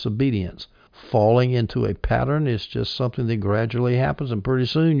pattern of disobedience. Falling into a pattern is just something that gradually happens, and pretty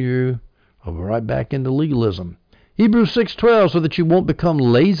soon you are right back into legalism. Hebrews 6:12, so that you won't become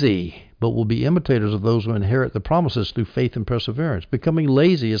lazy, but will be imitators of those who inherit the promises through faith and perseverance. Becoming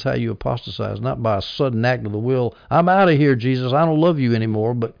lazy is how you apostatize, not by a sudden act of the will. I'm out of here, Jesus. I don't love you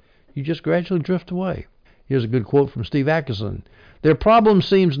anymore, but you just gradually drift away. Here's a good quote from Steve Atkinson. Their problem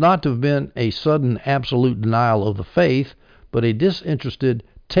seems not to have been a sudden absolute denial of the faith, but a disinterested,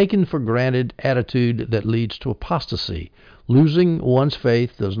 taken for granted attitude that leads to apostasy. Losing one's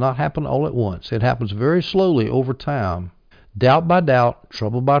faith does not happen all at once. It happens very slowly over time. Doubt by doubt,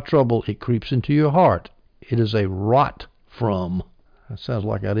 trouble by trouble, it creeps into your heart. It is a rot from. That sounds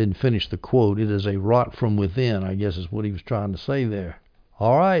like I didn't finish the quote. It is a rot from within, I guess is what he was trying to say there.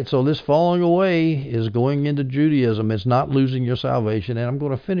 All right, so this falling away is going into Judaism. It's not losing your salvation. And I'm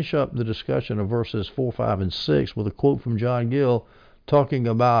going to finish up the discussion of verses 4, 5, and 6 with a quote from John Gill talking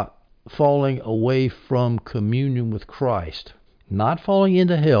about falling away from communion with Christ. Not falling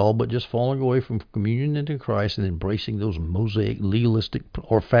into hell, but just falling away from communion into Christ and embracing those Mosaic, legalistic,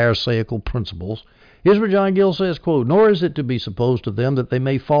 or Pharisaical principles. Here's what John Gill says, quote, "Nor is it to be supposed of them that they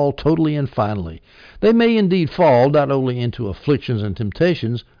may fall totally and finally. They may indeed fall not only into afflictions and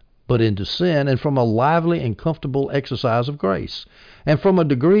temptations, but into sin, and from a lively and comfortable exercise of grace, and from a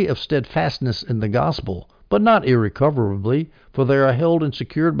degree of steadfastness in the gospel, but not irrecoverably, for they are held and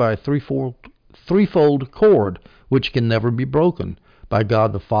secured by a threefold cord, which can never be broken, by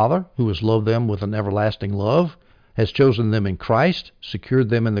God the Father, who has loved them with an everlasting love, has chosen them in Christ, secured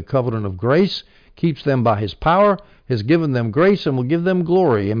them in the covenant of grace, keeps them by his power, has given them grace and will give them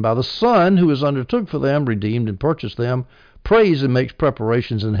glory, and by the Son, who has undertook for them, redeemed and purchased them, prays and makes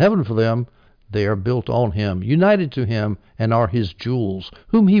preparations in heaven for them. They are built on him, united to him, and are his jewels,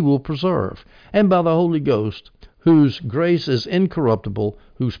 whom he will preserve, and by the Holy Ghost, whose grace is incorruptible,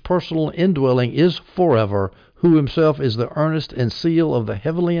 whose personal indwelling is forever, who himself is the earnest and seal of the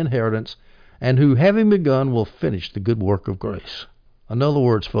heavenly inheritance, and who, having begun, will finish the good work of grace." In other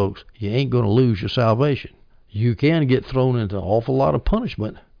words, folks, you ain't going to lose your salvation. You can get thrown into an awful lot of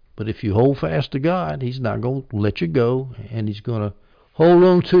punishment, but if you hold fast to God, he's not going to let you go, and he's going to hold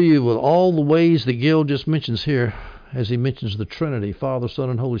on to you with all the ways that Gill just mentions here, as he mentions the Trinity, Father, Son,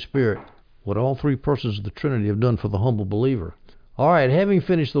 and Holy Spirit, what all three persons of the Trinity have done for the humble believer. All right, having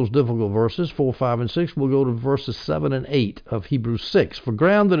finished those difficult verses, 4, 5, and 6, we'll go to verses 7 and 8 of Hebrews 6. "For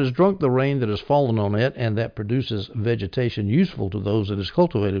ground that has drunk the rain that has fallen on it, and that produces vegetation useful to those it is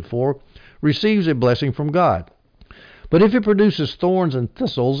cultivated for, receives a blessing from God. But if it produces thorns and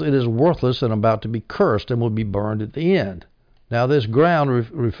thistles, it is worthless and about to be cursed, and will be burned at the end." Now this ground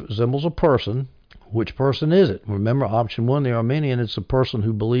resembles a person. Which person is it? Remember, option 1, the Arminian, it's a person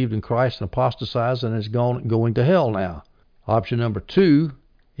who believed in Christ and apostatized and is going to hell now. Option number 2,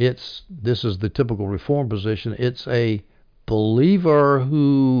 this is the typical Reformed position. It's a believer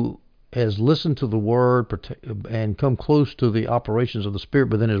who has listened to the Word and come close to the operations of the Spirit,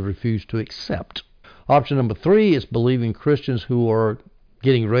 but then has refused to accept. Option number 3 is believing Christians who are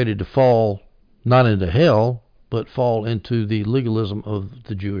getting ready to fall not into hell, but fall into the legalism of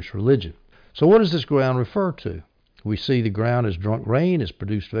the Jewish religion. So what does this ground refer to? We see the ground has drunk rain, has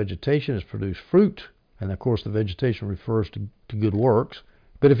produced vegetation, has produced fruit, and of course the vegetation refers to good works.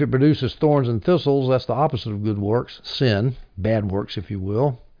 But if it produces thorns and thistles, that's the opposite of good works, sin, bad works if you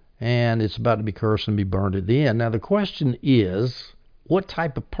will, and it's about to be cursed and be burned at the end. Now the question is, what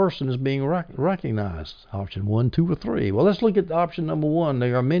type of person is being recognized? Option 1, 2, or 3? Well, let's look at option number 1.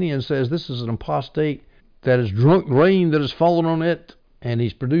 The Arminian says this is an apostate that has drunk rain that has fallen on it, and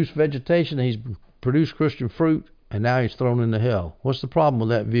he's produced vegetation, he's produced Christian fruit, and now he's thrown into hell. What's the problem with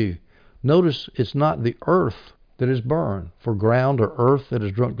that view? Notice it's not the earth that is burned. For ground or earth that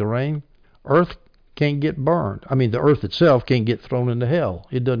has drunk the rain, earth can't get burned. I mean, the earth itself can't get thrown into hell.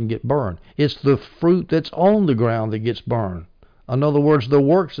 It doesn't get burned. It's the fruit that's on the ground that gets burned. In other words, the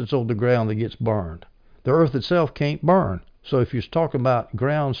works that's on the ground that gets burned. The earth itself can't burn. So if you're talking about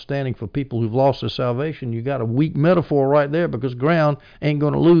ground standing for people who've lost their salvation, you got a weak metaphor right there, because ground ain't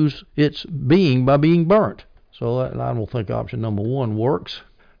going to lose its being by being burnt. So I don't think option number 1 works.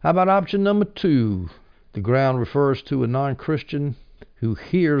 How about option number 2? The ground refers to a non-Christian who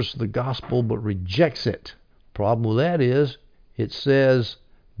hears the gospel but rejects it. Problem with that is, it says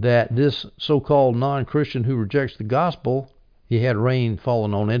that this so-called non-Christian who rejects the gospel, he had rain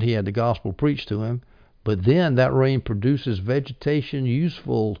falling on it, he had the gospel preached to him, but then that rain produces vegetation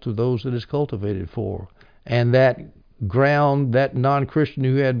useful to those that is cultivated for. And that ground, that non-Christian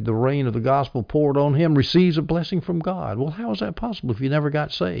who had the rain of the gospel poured on him, receives a blessing from God. Well, how is that possible if he never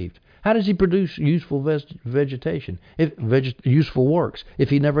got saved? How does he produce useful vegetation, useful works,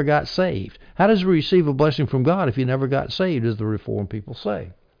 if he never got saved? How does he receive a blessing from God if he never got saved, as the Reformed people say?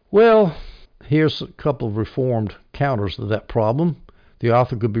 Well, here's a couple of Reformed counters to that problem. The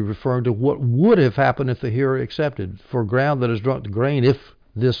author could be referring to what would have happened if the hearer accepted. For ground that has drunk the grain, if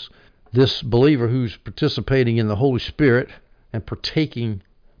this believer who's participating in the Holy Spirit and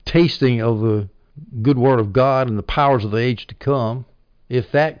tasting of the good word of God and the powers of the age to come,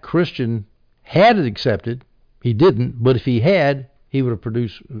 if that Christian had accepted, he didn't, but if he had, he would have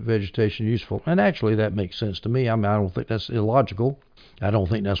produced vegetation useful. And actually, that makes sense to me. I mean, I don't think that's illogical. I don't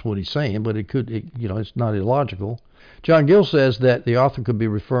think that's what he's saying, but it's not illogical. John Gill says that the author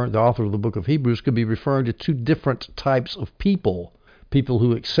of the book of Hebrews could be referring to two different types of people. People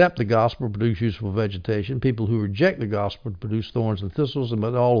who accept the gospel produce useful vegetation. People who reject the gospel produce thorns and thistles.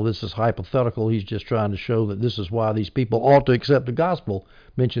 But all of this is hypothetical. He's just trying to show that this is why these people ought to accept the gospel,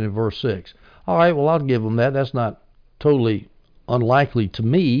 mentioned in verse 6. All right, well, I'll give them that. That's not totally unlikely to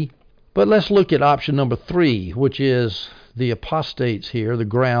me. But let's look at option number 3, which is the apostates here. The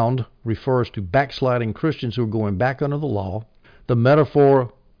ground refers to backsliding Christians who are going back under the law. The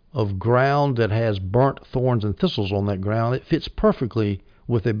metaphor of ground that has burnt thorns and thistles on that ground, it fits perfectly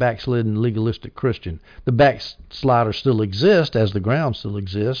with a backslidden legalistic Christian. The backslider still exists as the ground still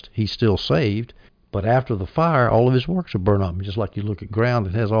exists. He's still saved. But after the fire, all of his works are burnt up. Just like you look at ground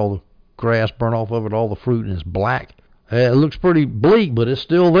that has all the grass burnt off of it, all the fruit, and it's black. It looks pretty bleak, but it's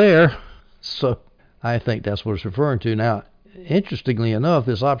still there. So I think that's what it's referring to. Now, interestingly enough,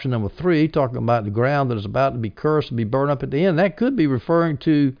 this option number 3, talking about the ground that is about to be cursed and be burned up at the end, that could be referring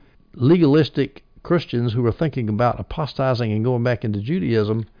to legalistic Christians who are thinking about apostatizing and going back into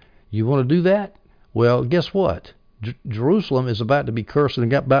Judaism. You want to do that? Well, guess what? Jerusalem is about to be cursed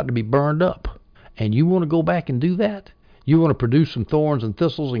and about to be burned up. And you want to go back and do that? You want to produce some thorns and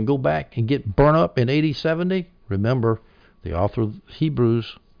thistles and go back and get burnt up in AD 70? Remember, the author of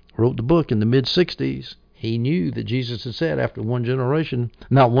Hebrews wrote the book in the mid-60s. He knew that Jesus had said after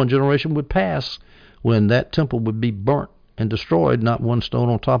not one generation would pass when that temple would be burnt and destroyed, not one stone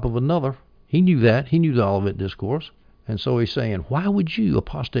on top of another. He knew that. He knew the Olivet Discourse. And so he's saying, why would you,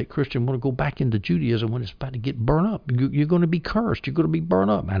 apostate Christian, want to go back into Judaism when it's about to get burned up? You're going to be cursed. You're going to be burned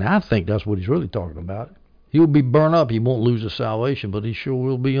up. And I think that's what he's really talking about. He'll be burned up. He won't lose his salvation, but he sure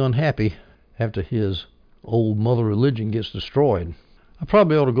will be unhappy after his old mother religion gets destroyed. I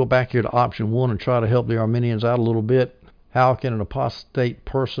probably ought to go back here to option 1 and try to help the Arminians out a little bit. How can an apostate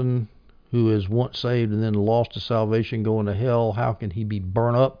person who is once saved and then lost his salvation go into hell, how can he be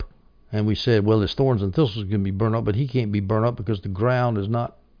burned up? And we said, well, his thorns and thistles can be burned up, but he can't be burned up because the ground is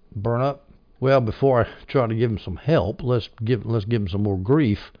not burned up. Well, before I try to give him some help, let's give him some more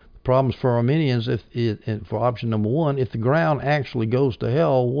grief. The problems for Arminians, for option number 1, if the ground actually goes to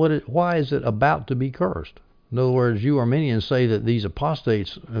hell, why is it about to be cursed? In other words, you Arminians say that these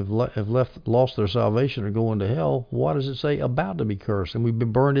apostates have lost their salvation or going to hell. Why does it say about to be cursed? And we've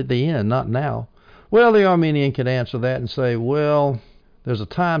been burned at the end, not now. Well, the Arminian can answer that and say, well, there's a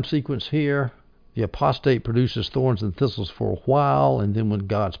time sequence here. The apostate produces thorns and thistles for a while, and then when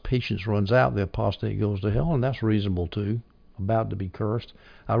God's patience runs out, the apostate goes to hell, and that's reasonable too, about to be cursed.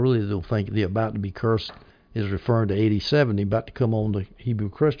 I really don't think the about to be cursed is referring to AD 70, about to come on to Hebrew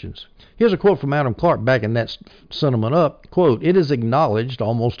Christians. Here's a quote from Adam Clarke backing that sentiment up. Quote, "It is acknowledged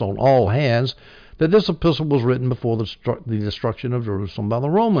almost on all hands that this epistle was written before the destruction of Jerusalem by the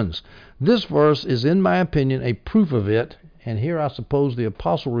Romans. This verse is, in my opinion, a proof of it, and here I suppose the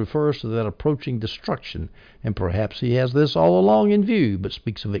apostle refers to that approaching destruction, and perhaps he has this all along in view, but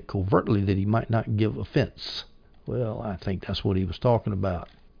speaks of it covertly that he might not give offense." Well, I think that's what he was talking about.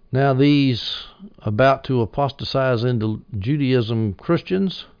 Now, these about to apostatize into Judaism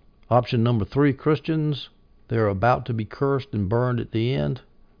Christians, option number 3 Christians, they're about to be cursed and burned at the end.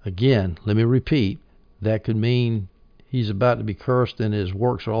 Again, let me repeat, that could mean he's about to be cursed and his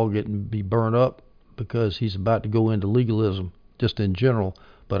works are all getting to be burned up because he's about to go into legalism, just in general.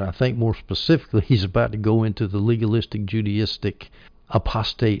 But I think more specifically, he's about to go into the legalistic, Judaistic,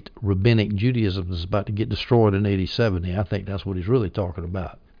 apostate, rabbinic Judaism that's about to get destroyed in AD 70. I think that's what he's really talking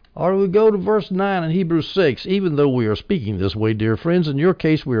about. All right, we go to verse 9 in Hebrews 6. "Even though we are speaking this way, dear friends, in your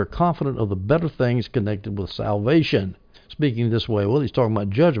case we are confident of the better things connected with salvation." Speaking this way, well, he's talking about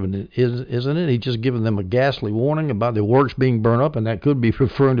judgment, isn't it? He's just giving them a ghastly warning about their works being burned up, and that could be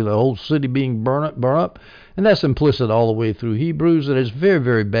referring to the whole city being burned up. And that's implicit all the way through Hebrews, that it's very,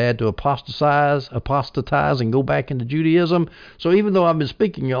 very bad to apostatize and go back into Judaism. So even though I've been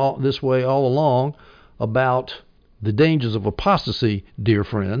speaking this way all along about the dangers of apostasy, dear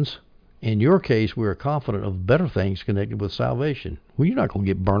friends, in your case, we are confident of better things connected with salvation. Well, you're not going to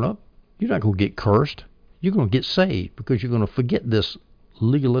get burned up. You're not going to get cursed. You're going to get saved because you're going to forget this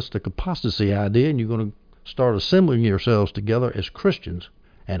legalistic apostasy idea, and you're going to start assembling yourselves together as Christians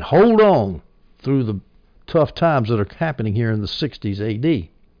and hold on through the tough times that are happening here in the 60s AD.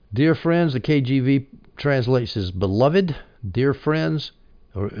 Dear friends, the KJV translates as beloved. Dear friends,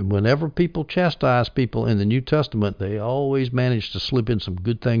 whenever people chastise people in the New Testament, they always manage to slip in some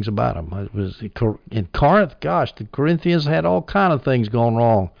good things about them. In Corinth, gosh, the Corinthians had all kind of things going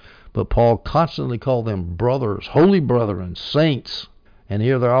wrong. But Paul constantly called them brothers, holy brethren, saints. And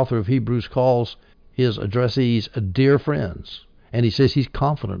here the author of Hebrews calls his addressees dear friends. And he says he's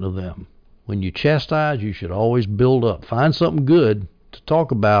confident of them. When you chastise, you should always build up. Find something good to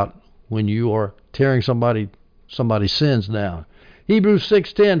talk about when you are tearing somebody's sins down. Hebrews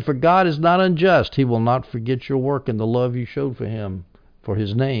 6:10, for God is not unjust. He will not forget your work and the love you showed for him, for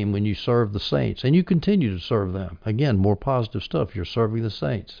his name, when you serve the saints. And you continue to serve them. Again, more positive stuff. You're serving the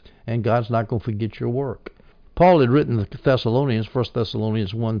saints. And God's not going to forget your work. Paul had written to the Thessalonians, 1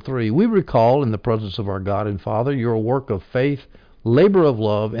 Thessalonians 1:3, we recall in the presence of our God and Father your work of faith, labor of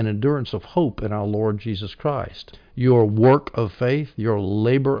love, and endurance of hope in our Lord Jesus Christ. Your work of faith, your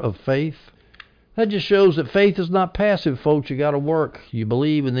labor of faith. That just shows that faith is not passive, folks. You got to work. You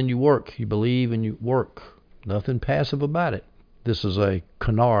believe and then you work. You believe and you work. Nothing passive about it. This is a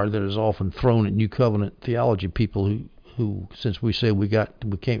canard that is often thrown at New Covenant theology people who since we say we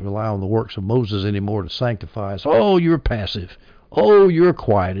can't rely on the works of Moses anymore to sanctify us. Oh, you're passive. Oh, you're a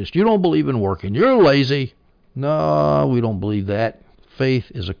quietist. You don't believe in working. You're lazy. No, we don't believe that.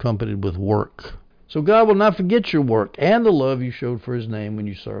 Faith is accompanied with work. So God will not forget your work and the love you showed for his name when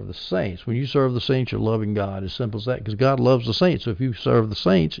you serve the saints. When you serve the saints, you're loving God. As simple as that, because God loves the saints. So if you serve the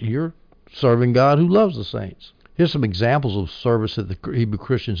saints, you're serving God who loves the saints. Here's some examples of service that the Hebrew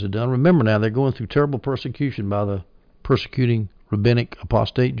Christians had done. Remember now, they're going through terrible persecution by the persecuting rabbinic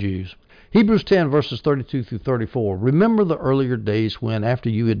apostate Jews. Hebrews 10, verses 32 through 34. Remember the earlier days when, after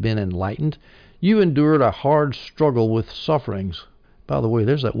you had been enlightened, you endured a hard struggle with sufferings. By the way,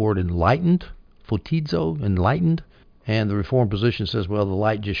 there's that word enlightened. Photizo, enlightened. And the Reformed position says, well, the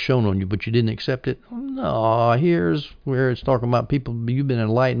light just shone on you, but you didn't accept it. No, here's where it's talking about people, you've been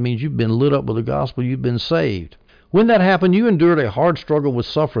enlightened means you've been lit up with the gospel, you've been saved. When that happened, you endured a hard struggle with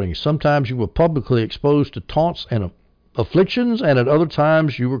suffering. Sometimes you were publicly exposed to taunts and afflictions, and at other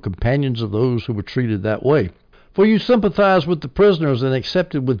times you were companions of those who were treated that way. For you sympathized with the prisoners and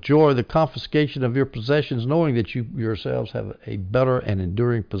accepted with joy the confiscation of your possessions, knowing that you yourselves have a better and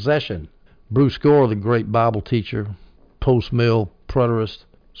enduring possession. Bruce Gore, the great Bible teacher, post-mill preterist,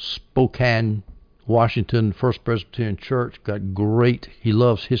 Spokane, Washington, First Presbyterian Church, he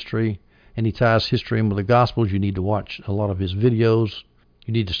loves history, and he ties history in with the Gospels. You need to watch a lot of his videos.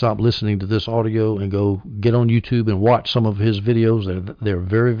 You need to stop listening to this audio and go get on YouTube and watch some of his videos. They're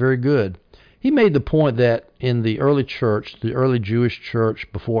very, very good. He made the point that in the early church, the early Jewish church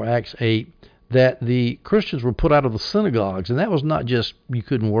before Acts 8, that the Christians were put out of the synagogues. And that was not just you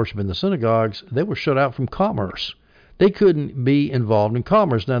couldn't worship in the synagogues. They were shut out from commerce. They couldn't be involved in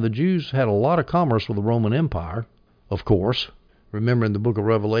commerce. Now, the Jews had a lot of commerce with the Roman Empire, of course. Remember in the book of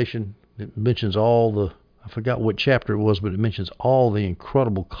Revelation, it mentions I forgot what chapter it was, but it mentions all the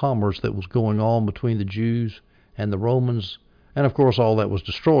incredible commerce that was going on between the Jews and the Romans. And, of course, all that was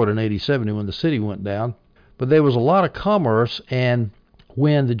destroyed in AD 70 when the city went down. But there was a lot of commerce, and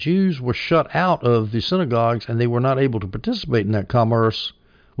when the Jews were shut out of the synagogues and they were not able to participate in that commerce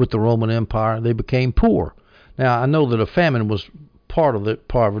with the Roman Empire, they became poor. Now, I know that a famine was part of the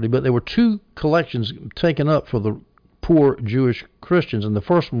poverty, but there were two collections taken up for the poor Jewish Christians, and the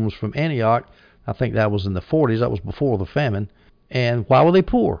first one was from Antioch. I think that was in the 40s. That was before the famine. And why were they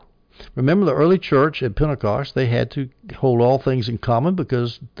poor? Remember the early church at Pentecost, they had to hold all things in common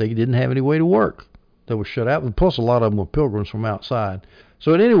because they didn't have any way to work. They were shut out, plus a lot of them were pilgrims from outside.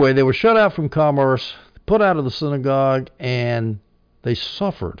 So anyway, they were shut out from commerce, put out of the synagogue, and they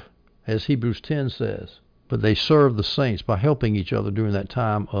suffered, as Hebrews 10 says. But they served the saints by helping each other during that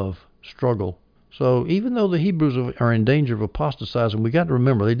time of struggle. So even though the Hebrews are in danger of apostatizing, we got to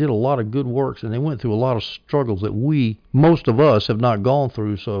remember they did a lot of good works, and they went through a lot of struggles that most of us, have not gone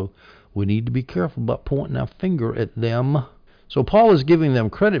through. So we need to be careful about pointing our finger at them. So Paul is giving them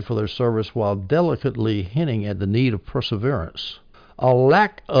credit for their service while delicately hinting at the need of perseverance. A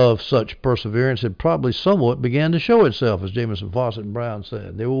lack of such perseverance had probably somewhat began to show itself, as Jamieson, Fawcett, and Brown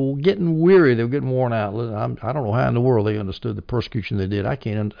said. They were getting weary. They were getting worn out. I don't know how in the world they understood the persecution they did. I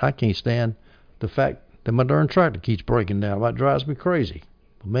can't stand the fact that my darn tractor keeps breaking down. That drives me crazy.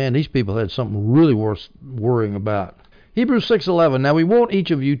 But man, these people had something really worth worrying about. Hebrews 6:11. Now we want each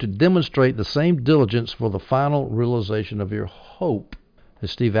of you to demonstrate the same diligence for the final realization of your hope.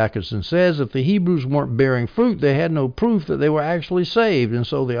 As Steve Atkinson says, if the Hebrews weren't bearing fruit, they had no proof that they were actually saved. And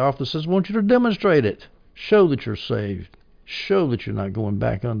so the author says, I want you to demonstrate it. Show that you're saved. Show that you're not going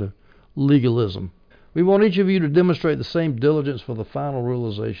back under legalism. We want each of you to demonstrate the same diligence for the final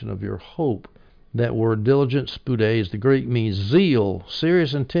realization of your hope. That word diligence, spoude, the Greek means zeal,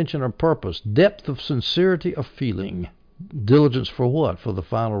 serious intention or purpose, depth of sincerity of feeling. Diligence for what? For the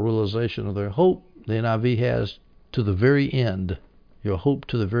final realization of their hope. The NIV has to the very end. your hope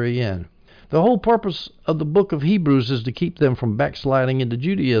to the very end. The whole purpose of the book of Hebrews is to keep them from backsliding into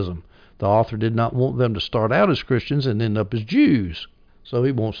Judaism. The author did not want them to start out as Christians and end up as Jews. So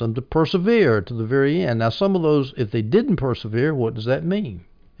he wants them to persevere to the very end. Now, some of those, if they didn't persevere, what does that mean?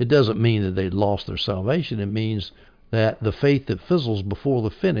 It doesn't mean that they lost their salvation. It means that the faith that fizzles before the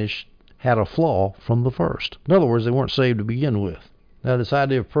finish had a flaw from the first. In other words, they weren't saved to begin with. Now, this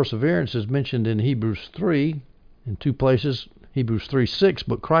idea of perseverance is mentioned in Hebrews 3 in two places. Hebrews 3:6,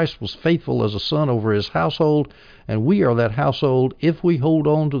 but Christ was faithful as a son over his household, and we are that household if we hold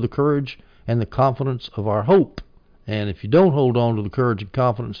on to the courage and the confidence of our hope. And if you don't hold on to the courage and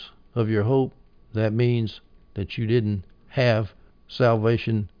confidence of your hope, that means that you didn't have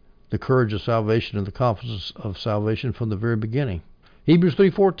salvation, the courage of salvation and the confidence of salvation from the very beginning. Hebrews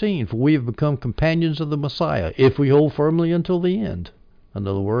 3:14, for we have become companions of the Messiah if we hold firmly until the end. In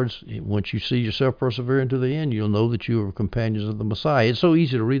other words, once you see yourself persevering to the end, you'll know that you are companions of the Messiah. It's so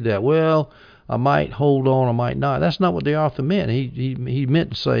easy to read that. Well, I might hold on, I might not. That's not what the author meant. He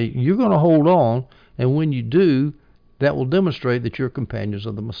meant to say, you're going to hold on, and when you do, that will demonstrate that you're companions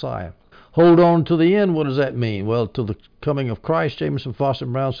of the Messiah. Hold on to the end, what does that mean? Well, till the coming of Christ, Jameson, Foster,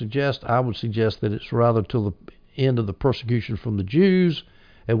 and Brown suggest. I would suggest that it's rather till the end of the persecution from the Jews,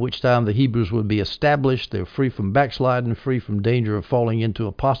 at which time the Hebrews would be established. They're free from backsliding, free from danger of falling into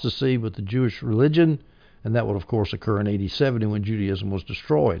apostasy with the Jewish religion, and that would, of course, occur in AD 70 when Judaism was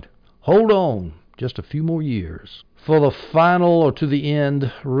destroyed. Hold on just a few more years for the final, or to the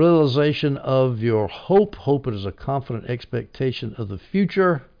end, realization of your hope. Hope is a confident expectation of the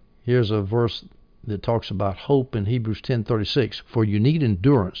future. Here's a verse that talks about hope in Hebrews 10:36. For you need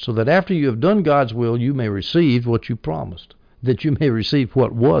endurance, so that after you have done God's will, you may receive what you promised. That you may receive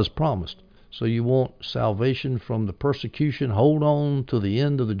what was promised. So you want salvation from the persecution. Hold on to the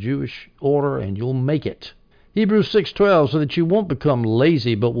end of the Jewish order, and you'll make it. Hebrews 6:12, so that you won't become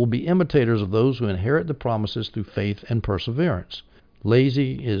lazy, but will be imitators of those who inherit the promises through faith and perseverance.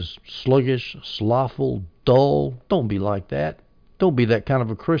 Lazy is sluggish, slothful, dull. Don't be like that. Don't be that kind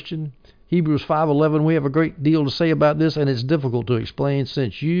of a Christian. Hebrews 5:11, we have a great deal to say about this, and it's difficult to explain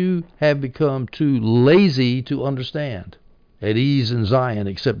since you have become too lazy to understand. At ease in Zion,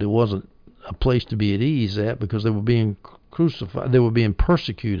 except it wasn't a place to be at ease at, because they were being crucified, they were being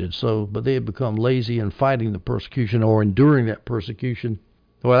persecuted. But they had become lazy in fighting the persecution or enduring that persecution.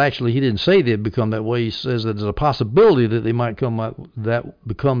 Well, actually, he didn't say they'd become that way. He says that there's a possibility that they might become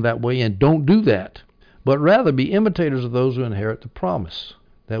that way, and don't do that. But rather be imitators of those who inherit the promise.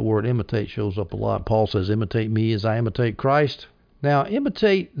 That word imitate shows up a lot. Paul says, imitate me as I imitate Christ. Now,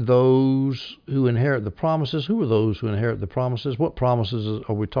 imitate those who inherit the promises. Who are those who inherit the promises? What promises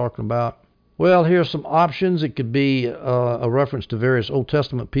are we talking about? Well, here are some options. It could be a reference to various Old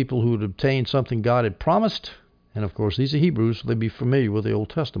Testament people who had obtained something God had promised. And, of course, these are Hebrews, so they'd be familiar with the Old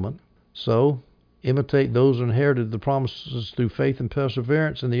Testament. So, imitate those who inherited the promises through faith and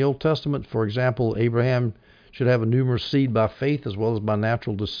perseverance in the Old Testament. For example, Abraham should have a numerous seed by faith as well as by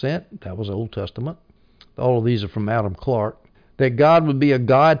natural descent. That was Old Testament. All of these are from Adam Clark. That God would be a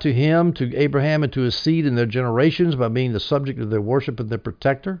God to him, to Abraham, and to his seed in their generations by being the subject of their worship and their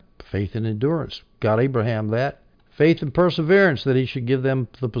protector. Faith and endurance. God Abraham that. Faith and perseverance, that he should give them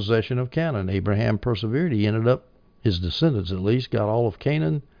the possession of Canaan. Abraham persevered. He ended up, his descendants at least, got all of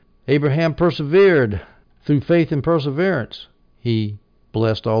Canaan. Abraham persevered through faith and perseverance. He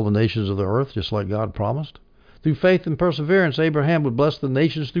blessed all the nations of the earth, just like God promised. Through faith and perseverance, Abraham would bless the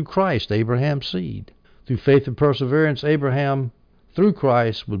nations through Christ, Abraham's seed. Through faith and perseverance, Abraham, through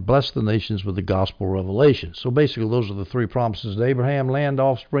Christ, would bless the nations with the gospel revelation. So basically, those are the three promises to Abraham: land,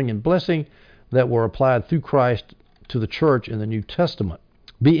 offspring, and blessing, that were applied through Christ to the church in the New Testament.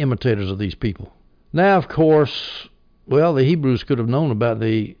 Be imitators of these people. Now, of course, well, the Hebrews could have known about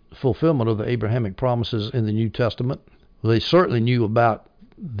the fulfillment of the Abrahamic promises in the New Testament. They certainly knew about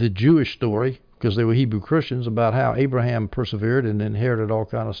the Jewish story, because they were Hebrew Christians, about how Abraham persevered and inherited all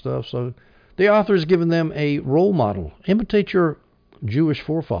kind of stuff. So the author has given them a role model. Imitate your Jewish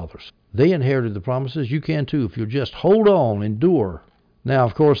forefathers. They inherited the promises. You can too if you'll just hold on, endure. Now,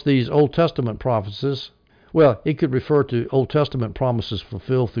 of course, these Old Testament prophecies, well, it could refer to Old Testament promises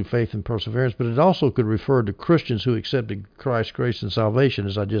fulfilled through faith and perseverance, but it also could refer to Christians who accepted Christ's grace and salvation,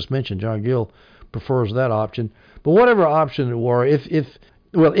 as I just mentioned. John Gill prefers that option. But whatever option it were, if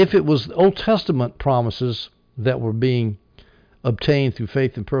it was Old Testament promises that were being obtained through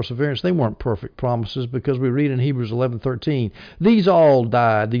faith and perseverance, they weren't perfect promises, because we read in Hebrews 11:13, these all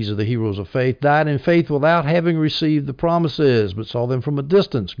died, these are the heroes of faith, died in faith without having received the promises, but saw them from a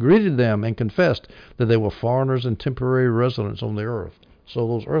distance, greeted them, and confessed that they were foreigners and temporary residents on the earth. So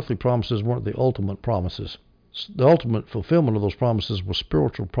those earthly promises weren't the ultimate promises. The ultimate fulfillment of those promises were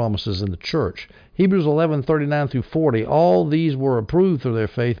spiritual promises in the church. Hebrews 11:39 through 40, all these were approved through their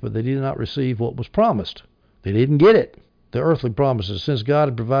faith, but they did not receive what was promised. They didn't get it, the earthly promises, since God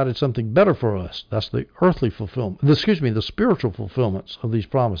had provided something better for us. That's the earthly fulfillment. The spiritual fulfillments of these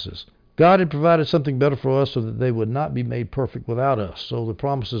promises. God had provided something better for us so that they would not be made perfect without us. So the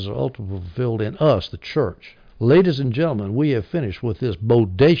promises are ultimately fulfilled in us, the church. Ladies and gentlemen, we have finished with this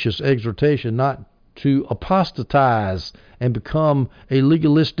bodacious exhortation not to apostatize and become a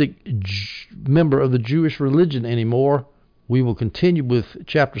legalistic member of the Jewish religion anymore. We will continue with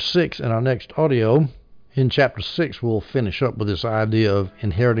chapter 6 in our next audio. In chapter 6, we'll finish up with this idea of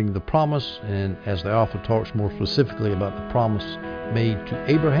inheriting the promise, and as the author talks more specifically about the promise made to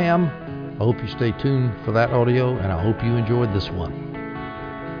Abraham. I hope you stay tuned for that audio, and I hope you enjoyed this one.